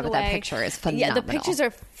blowing Yeah, but that away. picture is Yeah, the phenomenal. pictures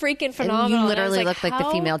are freaking And phenomenal. you And I was literally look like the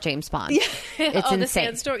how- female James Bond. Yeah. It's Oh, insane. the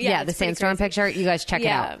sandstorm. Yeah, Yeah, the it's pretty sandstorm crazy. picture. You guys check it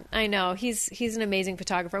out. I know. He's an amazing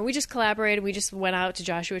photographer. We just collaborated. We just went out to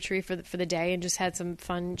Joshua Tree for the day and just had some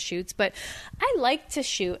fun shoots. But I like to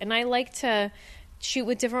shoot, and I like to shoot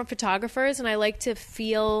with different photographers, and I like to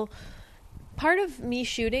feel part of me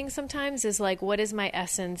shooting sometimes is like, what is my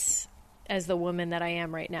essence as the woman that I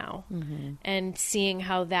am right now, and seeing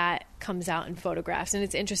how that comes out in photographs. And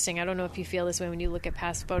it's interesting. I don't know if you feel this way when you look at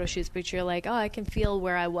past photo shoots, but you're like, oh, I can feel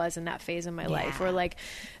where I was in that phase of my life, or like,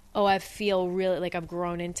 oh, I feel really like I've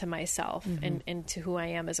grown into myself and into who I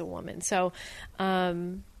am as a woman. So,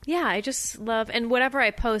 yeah, I just love, and whatever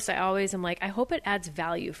I post, I always am like, I hope it adds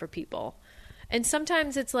value for people. And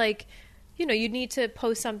sometimes it's like, you know, you need to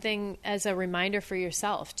post something as a reminder for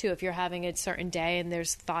yourself too, if you're having a certain day and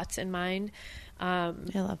there's thoughts in mind. I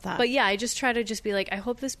love that. But yeah, I just try to just be like, I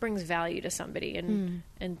hope this brings value to somebody, and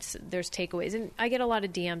there's takeaways. And I get a lot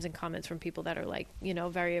of DMs and comments from people that are like, you know,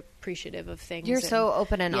 very appreciative of things. You're and- so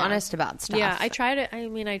open and yeah. honest about stuff. Yeah, I try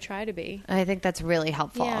to be. I think that's really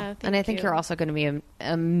helpful. Yeah, and I thank think you. you're also going to be an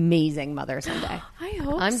amazing mother someday. I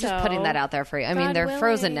hope I'm just so. putting that out there for you. I mean, God they're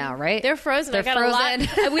frozen willing. now, right? They're frozen. They're I got frozen.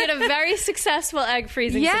 a lot. We had a very successful egg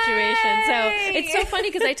freezing Yay! situation. So it's so funny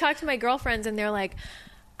because I talked to my girlfriends and they're like,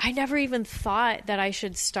 I never even thought that I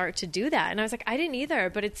should start to do that. And I was like, I didn't either,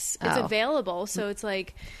 but it's Oh. available. So it's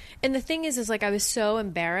like, and the thing is like, I was so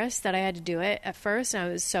embarrassed that I had to do it at first. And I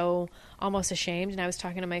was so almost ashamed. And I was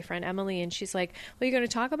talking to my friend Emily and she's like, well, you're going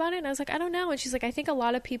to talk about it? And I was like, I don't know. And she's like, I think a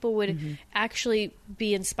lot of people would actually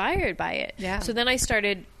be inspired by it. Yeah. So then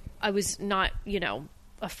I was not, you know,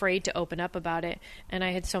 afraid to open up about it. And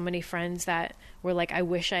I had so many friends that were like, I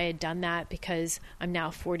wish I had done that because I'm now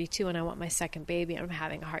 42 and I want my second baby and I'm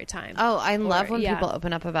having a hard time. Oh, I love when yeah. people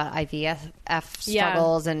open up about IVF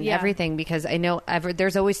struggles and everything, because I know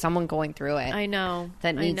there's always someone going through it. I know.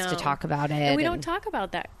 That needs to talk about it. And we don't talk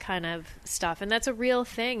about that kind of stuff. And that's a real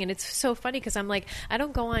thing. And it's so funny because I'm like, I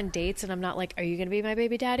don't go on dates and I'm not like, are you going to be my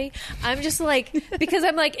baby daddy? I'm just like, because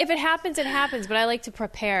I'm like, if it happens, it happens. But I like to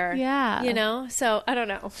prepare. Yeah. You know? So I don't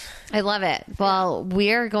know. I love it. Well,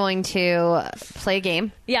 we're going to play a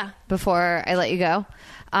game. Yeah. Before I let you go.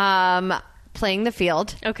 Playing the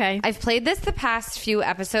field. Okay. I've played this the past few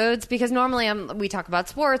episodes because normally we talk about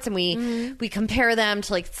sports and we compare them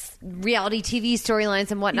to like reality TV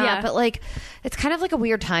storylines and whatnot. Yeah. But like, it's kind of like a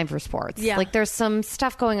weird time for sports. Yeah. Like there's some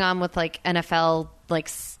stuff going on with like NFL, like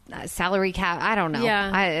salary cap. I don't know.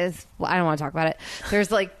 Yeah. I don't want to talk about it.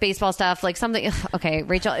 There's like baseball stuff, like something. Okay.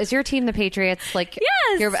 Rachel, is your team the Patriots? Like,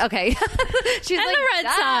 yes. Okay. She's and like, the Red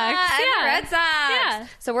Sox. And the Red Sox. Yeah.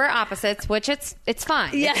 So we're opposites, which it's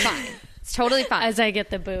fine. Yeah. It's fine. It's totally fine. As I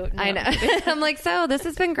get the boot. No. I know. I'm like, so this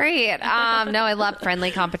has been great. No, I love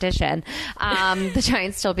friendly competition. The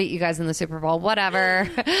Giants still beat you guys in the Super Bowl. Whatever.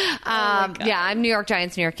 Yeah, I'm New York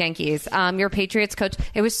Giants, New York Yankees. Your Patriots coach.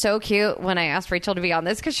 It was so cute when I asked Rachel to be on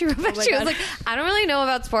this because she was like, I don't really know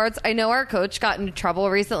about sports. I know our coach got into trouble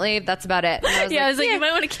recently. That's about it. And I was like, you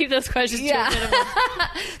might want to keep those questions to a minimum.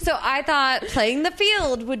 So I thought playing the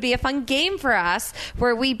field would be a fun game for us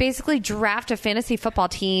where we basically draft a fantasy football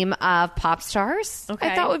team of pop stars. Okay.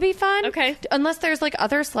 I thought would be fun. Okay. Unless there's like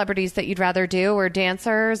other celebrities that you'd rather do, or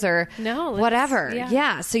dancers, or whatever.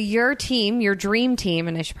 Yeah. So your team, your dream team,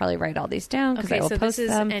 and I should probably write all these down because I will so post this is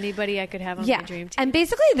them. anybody I could have on my dream team. And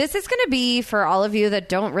basically this is going to be for all of you that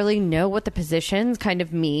don't really know what the positions kind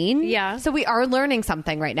of mean. Yeah. So we are learning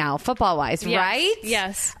something right now, football wise, right?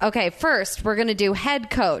 Yes. Okay, first we're going to do head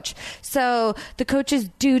coach. So the coach's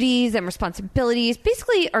duties and responsibilities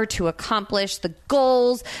basically are to accomplish the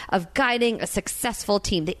goals of guiding a successful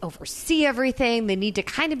team. They oversee everything. They need to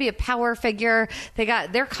kind of be a power figure.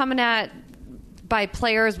 They're coming at by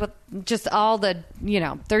players with just all the,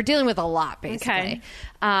 they're dealing with a lot basically.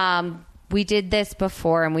 Okay. We did this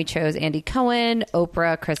before and we chose Andy Cohen,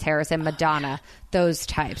 Oprah, Chris Harrison, Madonna, those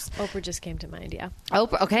types. Oprah just came to mind, yeah.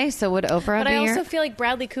 Oprah. Okay, so would Oprah But be I also your... feel like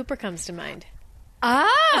Bradley Cooper comes to mind.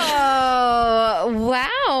 Oh,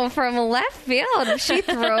 wow. From left field. She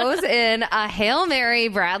throws in a Hail Mary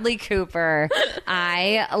Bradley Cooper.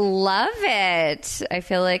 I love it. I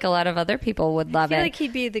feel like a lot of other people would love it. I feel like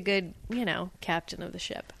he'd be the good, captain of the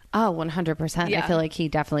ship. Oh, 100%. Yeah. I feel like he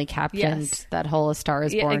definitely captained that whole A Star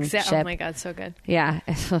is Born ship. Oh my God, so good. Yeah.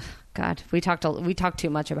 God, we talked too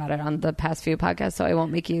much about it on the past few podcasts, so I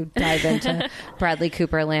won't make you dive into Bradley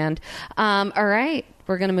Cooper land. All right.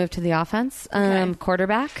 We're going to move to the offense.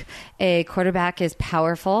 Quarterback. A quarterback is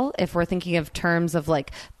powerful. If we're thinking of terms of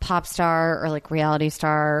like pop star or like reality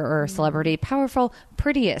star or celebrity, powerful,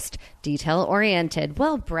 prettiest, detail oriented,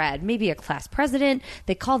 well bred, maybe a class president.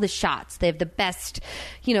 They call the shots. They have the best,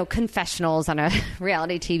 confessionals on a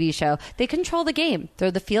reality TV show. They control the game.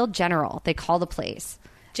 They're the field general. They call the plays.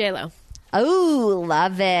 J-Lo. Oh,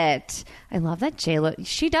 love it. I love that J-Lo.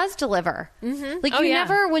 She does deliver. Mm-hmm. Like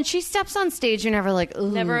never, when she steps on stage, you're never like,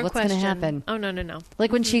 ooh, never what's going to happen? Oh, no.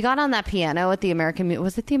 Like when she got on that piano at the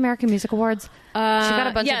was it the American Music Awards? She got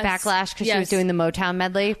a bunch of backlash because she was doing the Motown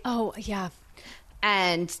medley. Oh, yeah.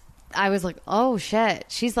 And I was like, oh shit.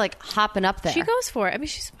 She's like hopping up there. She goes for it. I mean,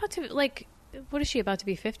 she's about to what is she about to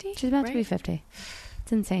be 50? She's about to be 50.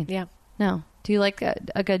 It's insane. Yeah. No. Do you like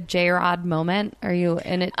a good J-Rod moment? Are you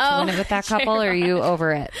in it to win it with that couple, or are you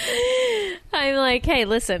over it? I'm like, hey,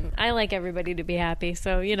 listen, I like everybody to be happy,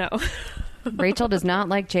 so, Rachel does not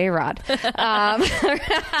like J-Rod. All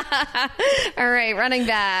right, running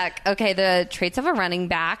back. Okay, the traits of a running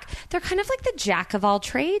back. They're kind of like the jack of all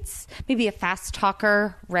trades. Maybe a fast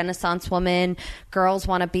talker, Renaissance woman. Girls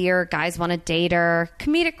want to be her, guys want to date her.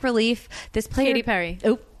 Comedic relief. This player... Katy Perry.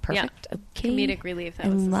 Oh, perfect. Yeah. Okay. Comedic relief. I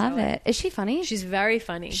love it. Is she funny? She's very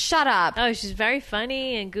funny. Shut up. Oh, she's very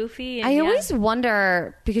funny and goofy. And I always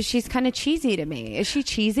wonder, because she's kind of cheesy to me. Is she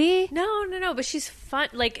cheesy? No. But she's fun.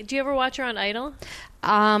 Like, do you ever watch her on Idol?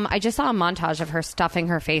 I just saw a montage of her stuffing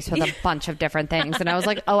her face with a bunch of different things, and I was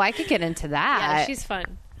like, oh, I could get into that. Yeah, she's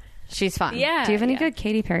fun. She's fun. Yeah. Do you have any good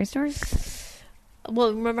Katy Perry stories?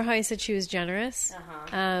 Well, remember how I said she was generous?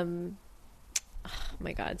 Uh-huh. Oh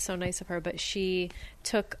my God, so nice of her. But she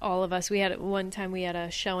took all of us. One time we had a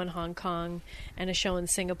show in Hong Kong and a show in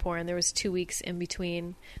Singapore, and there was 2 weeks in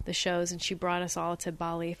between the shows, and she brought us all to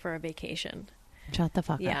Bali for a vacation. Shut the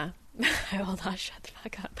fuck up. Yeah. Hold on, shut the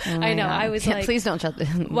fuck up. Oh my I know. God. I was like, please don't shut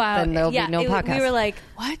the. wow. Then there'll be no podcast. We were like,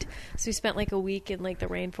 what? So we spent like a week in like the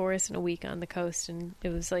rainforest and a week on the coast, and it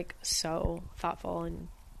was like so thoughtful and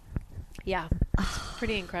yeah, it's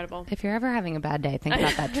pretty incredible. If you're ever having a bad day, think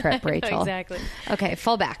about that trip, Rachel. Exactly. Okay,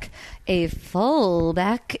 fullback. A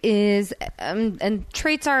fullback is, and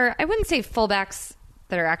traits are, I wouldn't say fullbacks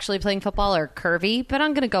that are actually playing football are curvy, but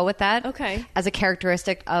I'm going to go with that. Okay. As a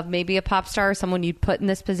characteristic of maybe a pop star, someone you'd put in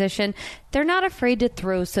this position. They're not afraid to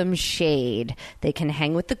throw some shade. They can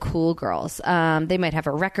hang with the cool girls. They might have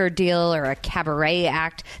a record deal or a cabaret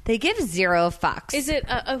act. They give zero fucks. Is it?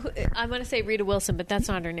 I'm going to say Rita Wilson, but that's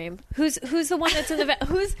not her name. Who's the one that's in the?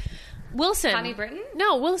 Who's Wilson? Connie Britton?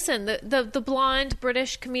 No, Wilson, the blonde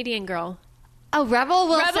British comedian girl. Oh, Rebel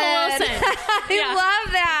Wilson. Rebel Wilson. I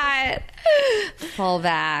love that.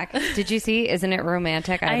 Fullback. Did you see? Isn't it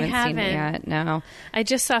romantic? I haven't seen it yet. No. I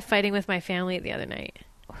just saw Fighting with My Family the other night.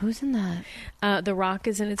 Who's in that? The Rock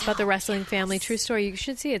is in. It's about the wrestling family. True story. You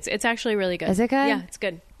should see it. It's actually really good. Is it good? Yeah, it's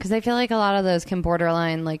good. Because I feel like a lot of those can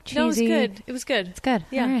borderline like cheesy. No, it was good. It was good. It's good.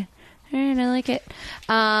 Yeah. All right. I like it.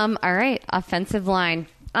 All right. Offensive line.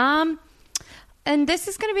 And this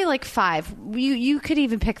is going to be like 5. You could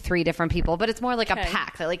even pick 3 different people, but it's more like a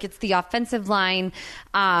pack. Like it's the offensive line.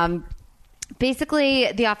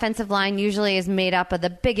 Basically, the offensive line usually is made up of the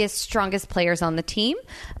biggest, strongest players on the team.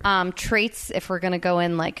 Traits, if we're going to go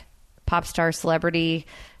in like pop star, celebrity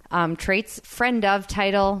traits, friend of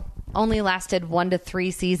title, only lasted 1 to 3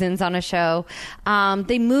 seasons on a show.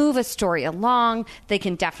 They move a story along. They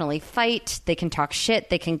can definitely fight. They can talk shit.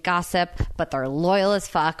 They can gossip, but they're loyal as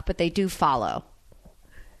fuck, but they do follow.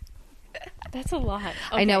 That's a lot. Okay.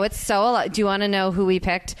 I know it's so a lot. Do you want to know who we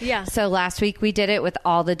picked? Yeah. So last week we did it with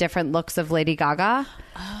all the different looks of Lady Gaga.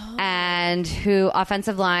 Oh. And who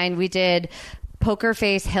offensive line, we did Poker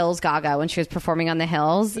Face Hills Gaga when she was performing on the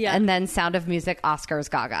hills. Yeah. And then Sound of Music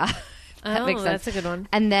Oscars Gaga. That makes sense. That's a good one.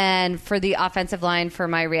 And then for the offensive line for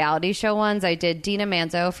my reality show ones, I did Dina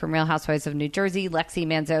Manzo from Real Housewives of New Jersey, Lexi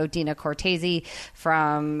Manzo, Dina Cortese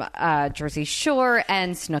from Jersey Shore,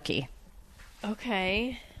 and Snooki.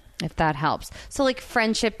 Okay. If that helps. So like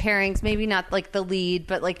friendship pairings, maybe not like the lead,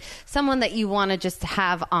 but like someone that you want to just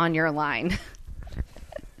have on your line.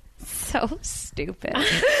 So stupid.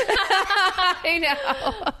 I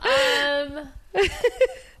know.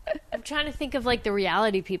 I'm trying to think of like the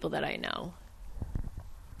reality people that I know.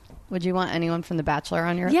 Would you want anyone from The Bachelor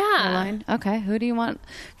on your Yeah. line? Okay. Who do you want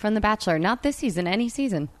from The Bachelor? Not this season, any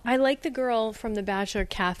season. I like the girl from The Bachelor,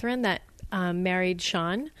 Catherine, that married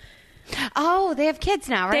Sean. Oh, they have kids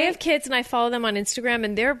now, right? They have kids, and I follow them on Instagram,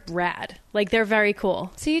 and they're rad. Like, they're very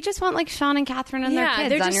cool. So you just want like Sean and Catherine and their kids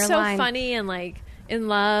they're on just your so line. funny and like in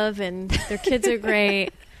love, and their kids are great.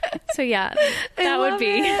 So yeah, that would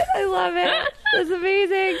be. I love it. That's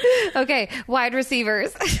amazing. Okay, wide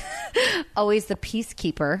receivers. Always the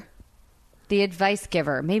peacekeeper, the advice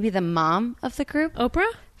giver, maybe the mom of the group.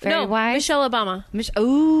 Oprah? Very wise. Michelle Obama.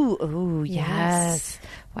 Ooh, yes.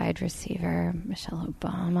 Wide receiver, Michelle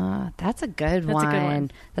Obama. That's a good one. That's a good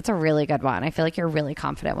one. That's a really good one. I feel like you're really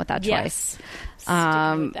confident with that choice. Yes.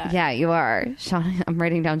 Sticking with that. Yeah, you are. Sean, I'm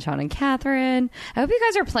writing down Sean and Catherine. I hope you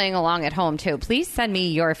guys are playing along at home too. Please send me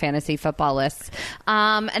your fantasy football lists.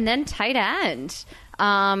 And then tight end.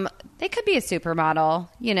 They could be a supermodel,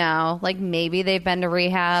 you know, like maybe they've been to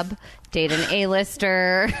rehab, date an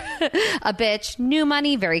A-lister, a bitch, new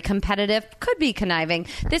money, very competitive, could be conniving.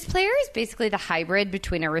 This player is basically the hybrid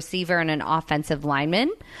between a receiver and an offensive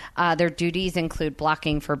lineman. Their duties include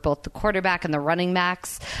blocking for both the quarterback and the running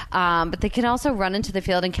backs, but they can also run into the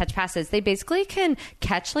field and catch passes. They basically can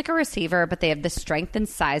catch like a receiver, but they have the strength and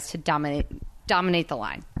size to dominate the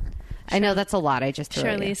line. I know that's a lot. I just threw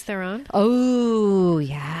at you. Charlize Theron. Oh,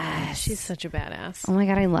 yes. She's such a badass. Oh my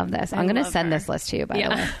God, I love this. I'm going to send her. this list to you, by the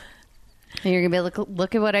way. And you're gonna be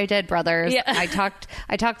look at what I did, brothers. Yeah. I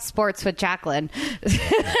talked sports with Jacqueline.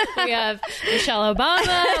 We have Michelle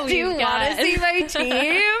Obama. Do you want to see my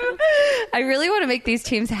team? I really want to make these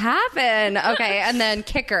teams happen. Okay, and then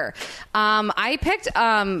kicker. I picked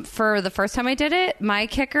for the first time I did it. My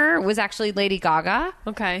kicker was actually Lady Gaga.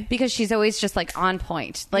 Okay, because she's always just like on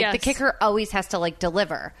point. Like the kicker always has to like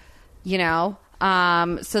deliver. You know.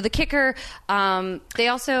 So the kicker. They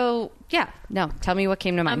also. Yeah. No. Tell me what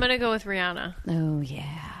came to mind. I'm gonna go with Rihanna. Oh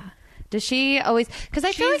yeah. Does she always? Because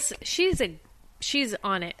I feel like she's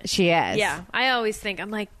on it. She is. Yeah. I always think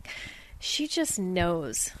I'm like, she just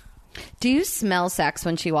knows. Do you smell sex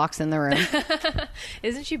when she walks in the room?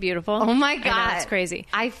 Isn't she beautiful? Oh my God, I know, it's crazy.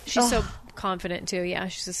 She's so confident too. Yeah.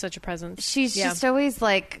 She's just such a presence. She's just always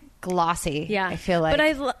like glossy. Yeah. I feel like.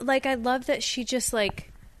 But I love that she just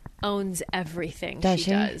like owns everything Does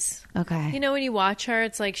she does. Okay. You know, when you watch her,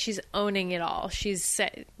 it's like she's owning it all.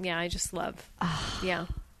 I just love. Yeah.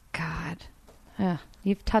 God.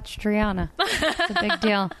 You've touched Rihanna. It's a big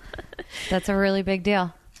deal. That's a really big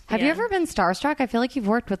deal. Have you ever been starstruck? I feel like you've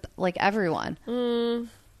worked with like everyone.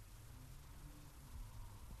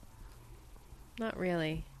 Not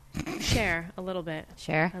really. Cher, a little bit.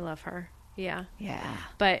 Cher? I love her. Yeah. Yeah.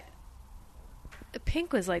 But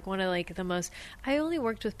Pink was like one of like the most. I only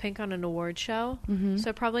worked with Pink on an award show, so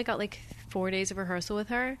I probably got like 4 days of rehearsal with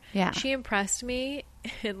her. Yeah. She impressed me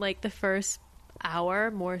in like the first hour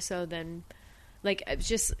more so than like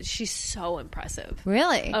she's so impressive.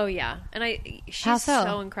 Really? Oh yeah, and she's How so?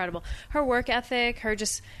 so incredible. Her work ethic,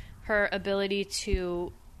 her ability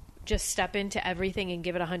to just step into everything and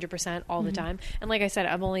give it 100% all the time. And like I said,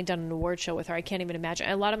 I've only done an award show with her. I can't even imagine.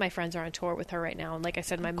 A lot of my friends are on tour with her right now. And like I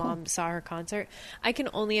said, my mom saw her concert. I can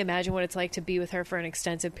only imagine what it's like to be with her for an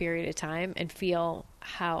extensive period of time and feel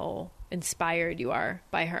how inspired you are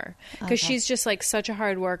by her. Because she's just like such a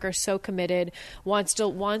hard worker, so committed, wants to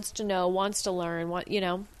know, wants to learn,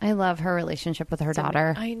 I love her relationship with her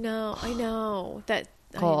daughter. I know. That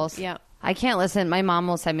Goals. yeah. I can't listen. My mom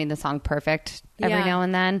will send me the song "Perfect" every Yeah. now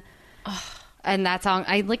and then, and that song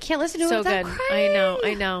I can't listen to it So without good. crying.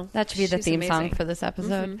 I know. That should be the She's theme song amazing. for this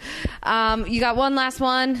episode. You got one last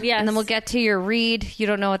one, Yes. and then we'll get to your read. You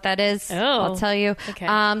don't know what that is? Oh. I'll tell you. Okay.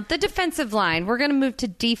 The defensive line. We're going to move to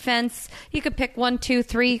defense. You could pick 1, 2,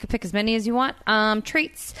 3. You could pick as many as you want.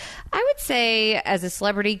 Traits. I would say, as a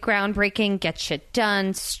celebrity, groundbreaking, gets shit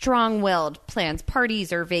done, strong-willed, plans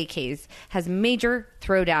parties or vacays, has major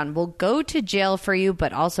throwdown, will go to jail for you,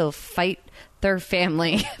 but also fight their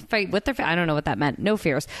family. Fight with their I don't know what that meant. No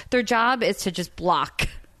fears. Their job is to just block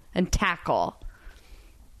and tackle.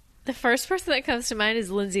 The first person that comes to mind is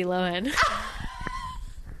Lindsay Lohan.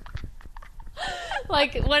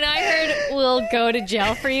 Like, when I heard we'll go to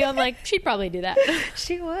jail for you, I'm like, she'd probably do that.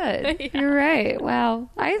 She would. Yeah. You're right. Wow.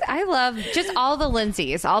 I love just all the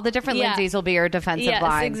Lindsays. All the different Yeah. Lindsays will be your defensive Yes,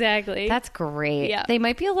 line. exactly. That's great. Yeah. They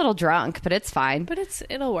might be a little drunk, but it's fine. But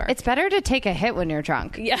it'll work. It's better to take a hit when you're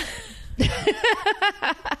drunk. Yeah.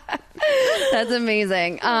 That's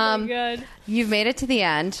amazing. Oh my God. You've made it to the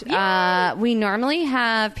end. We normally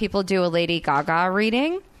have people do a Lady Gaga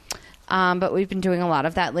reading. But we've been doing a lot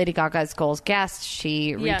of that. Lady Gaga's Goals guest.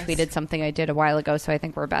 She Yes. retweeted something I did a while ago, so I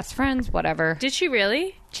think we're best friends. Whatever. Did she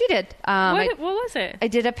really? She did. What was it? I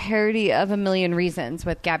did a parody of A Million Reasons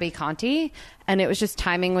with Gabby Conti, and it was just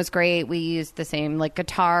timing was great. We used the same like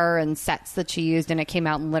guitar and sets that she used, and it came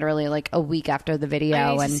out literally like a week after the video.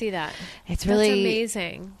 I need and to see that. It's really That's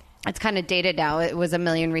amazing. It's kind of dated now. It was A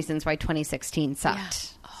Million Reasons Why 2016 sucked.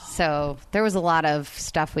 Yeah. So there was a lot of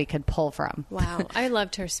stuff we could pull from. Wow. I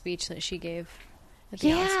loved her speech that she gave at the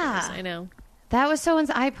Yeah. Oscars. I know. That was so.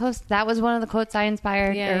 That was one of the quotes I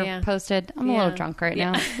inspired or Yeah. posted. I'm a Yeah. little drunk right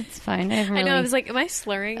Yeah. now. It's fine. I I know. I was like, am I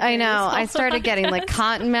slurring? I know. during I this? started getting like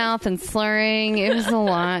cotton mouth and slurring. It was a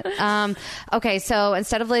lot. Okay, so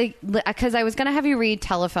instead of because I was going to have you read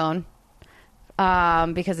Telephone.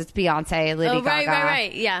 Because it's Beyonce, Lady Gaga.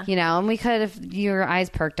 Right. Yeah. You know, and we could have your eyes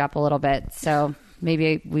perked up a little bit. So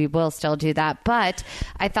maybe we will still do that. But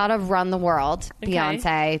I thought of Run the World, Okay.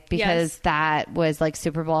 Beyonce, because Yes. that was like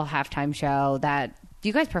Super Bowl halftime show that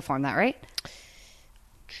you guys performed that, right?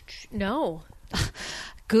 No.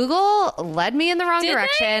 Google led me in the wrong Did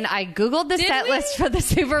direction. I Googled the Did set we? list for the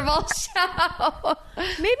Super Bowl show.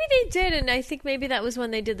 Maybe they did, and I think maybe that was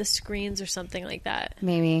when they did the screens or something like that.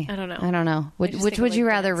 Maybe. I don't know. I don't know. Which just think of, would you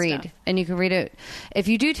like, rather dance read? stuff. And you can read it. If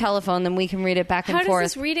you do Telephone, then we can read it back and How does forth.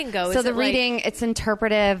 this reading go? So Is the it like- reading, it's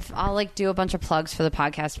interpretive. I'll like do a bunch of plugs for the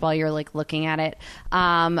podcast while you're like looking at it.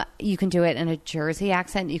 You can do it in a Jersey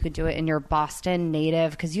accent. You could do it in your Boston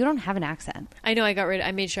native because you don't have an accent. I know.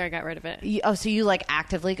 I made sure I got rid of it. So you like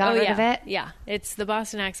actively got rid yeah. of it? Yeah. It's the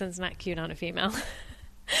Boston accent's not cute on a female.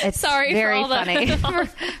 It's Sorry very for all funny the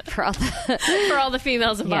for all the for all the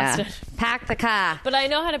females in Boston. Pack the car. But I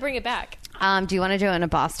know how to bring it back. Do you want to do it in a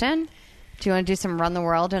Boston? Do you want to do some Run the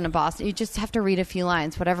World in a Boston? You just have to read a few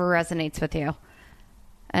lines, whatever resonates with you.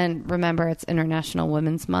 And remember, it's International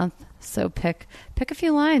Women's Month, so pick a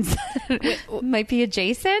few lines. Might be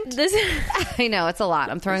adjacent. This I know it's a lot.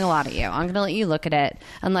 I'm throwing a lot at you. I'm going to let you look at it,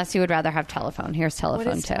 unless you would rather have Telephone. Here's what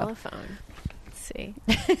Telephone is too. telephone? Let's see.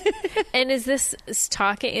 And is this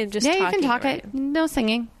talking and just Yeah, talking? you can talk right? it. No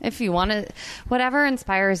singing if you want to. Whatever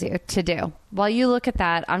inspires you to do. While you look at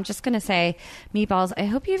that, I'm just going to say, Meatballs, I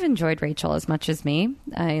hope you've enjoyed Rachel as much as me.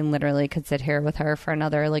 I literally could sit here with her for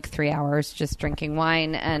another 3 hours just drinking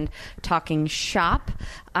wine and talking shop.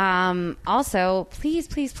 Also,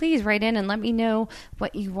 please write in and let me know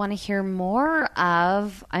what you want to hear more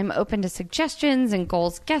of. I'm open to suggestions and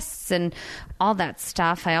goals, guests, and all that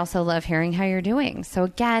stuff. I also love hearing how you're doing. So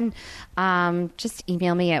again, just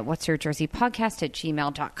email me at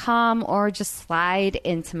whatsyourjerseypodcast@gmail.com or just slide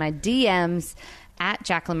into my DMs at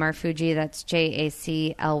Jacqueline Marfuggi. That's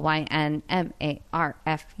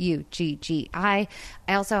JACLYNMARFUGGI. I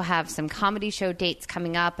also have some comedy show dates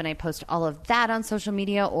coming up, and I post all of that on social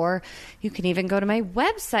media, or you can even go to my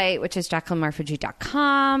website, which is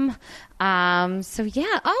JacquelineMarfuggi.com. So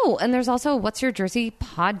yeah. Oh, and there's also What's Your Jersey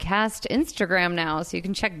podcast Instagram now, so you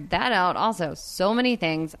can check that out. Also, so many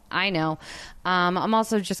things. I know. I'm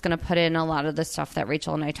also just going to put in a lot of the stuff that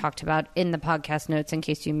Rachel and I talked about in the podcast notes in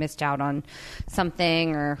case you missed out on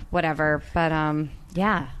something or whatever. But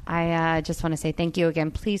yeah, I just want to say thank you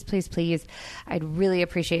again. Please, please, please. I'd really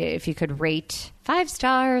appreciate it if you could rate 5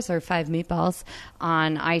 stars or 5 meatballs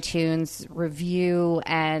on iTunes, review,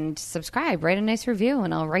 and subscribe. Write a nice review,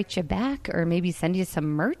 and I'll write you back or maybe send you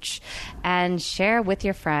some merch and share with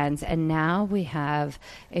your friends. And now we have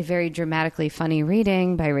a very dramatically funny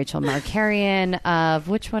reading by Rachel Markarian of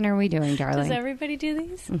which one are we doing, darling? Does everybody do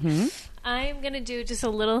these? Mm-hmm. I'm going to do just a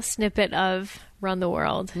little snippet of Run the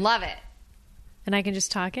World. Love it. And I can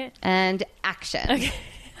just talk it? And action. Okay.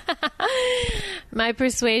 My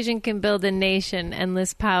persuasion can build a nation.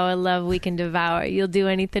 Endless power, love we can devour. You'll do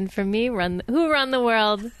anything for me? Who run the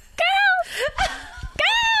world? Girls!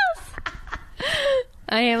 Girls!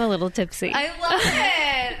 I am a little tipsy. I love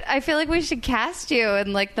it. I feel like we should cast you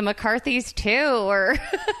in the McCarthy's too, or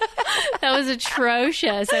That was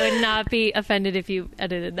atrocious. I would not be offended if you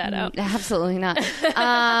edited that out. Absolutely not.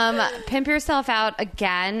 Pimp yourself out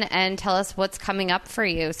again and tell us what's coming up for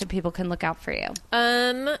you so people can look out for you.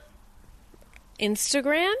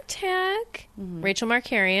 Instagram tag Rachel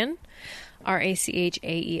Markarian,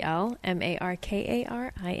 RACHAEL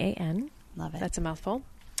MARKARIAN. Love it. That's a mouthful.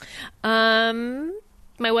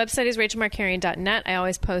 My website is rachelmarkarian.net. I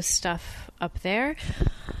always post stuff up there.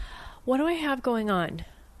 What do I have going on?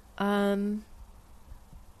 Oh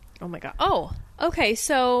my God. Oh, okay.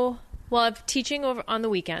 So, I'm teaching over on the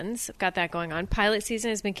weekends. I've got that going on. Pilot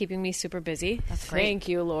season has been keeping me super busy. That's great. Thank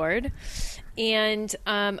you, Lord. And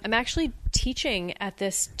I'm actually teaching at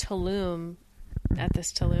this Tulum. No,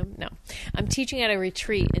 I'm teaching at a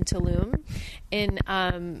retreat in Tulum. And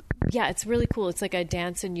it's really cool. It's like a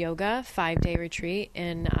dance and yoga 5-day retreat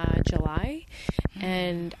in July.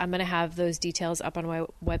 And I'm going to have those details up on my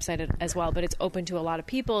website as well. But it's open to a lot of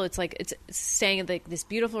people. It's staying at this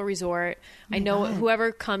beautiful resort. I know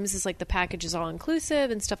whoever comes is the package is all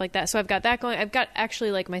inclusive and stuff like that. So I've got that going. I've got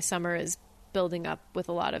actually my summer is building up with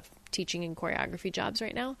a lot of teaching and choreography jobs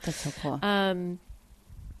right now. That's so cool.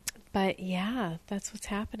 But yeah, that's what's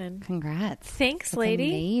happening. Congrats. Thanks, That's lady.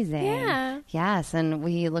 Amazing. Yeah. Yes, and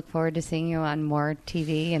we look forward to seeing you on more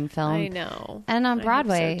TV and film. I know. And on I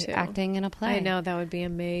Broadway, hope so, too. acting in a play. I know, that would be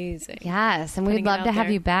amazing. Yes, and Putting we'd it love out to have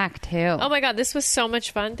there. you back, too. Oh my God, this was so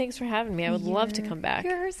much fun. Thanks for having me. I would love to come back.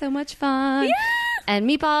 You're so much fun. Yeah. And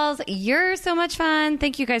Meatballs, you're so much fun.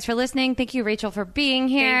 Thank you guys for listening. Thank you, Rachel, for being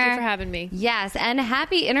here. Thank you for having me. Yes, and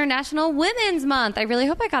happy International Women's Month. I really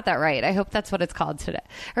hope I got that right. I hope that's what it's called today.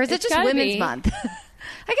 Or is it It's just gotta Women's be. Month?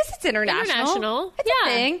 I guess it's international. International. It's a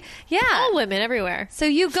thing. Yeah. All women everywhere. So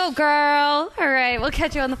you go, girl. All right, we'll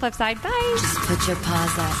catch you on the flip side. Bye. Just put your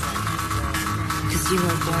paws up. 'Cause you were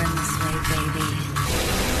born this way, baby.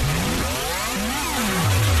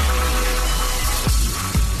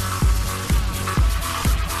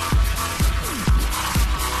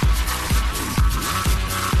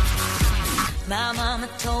 My mama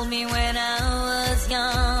told me when I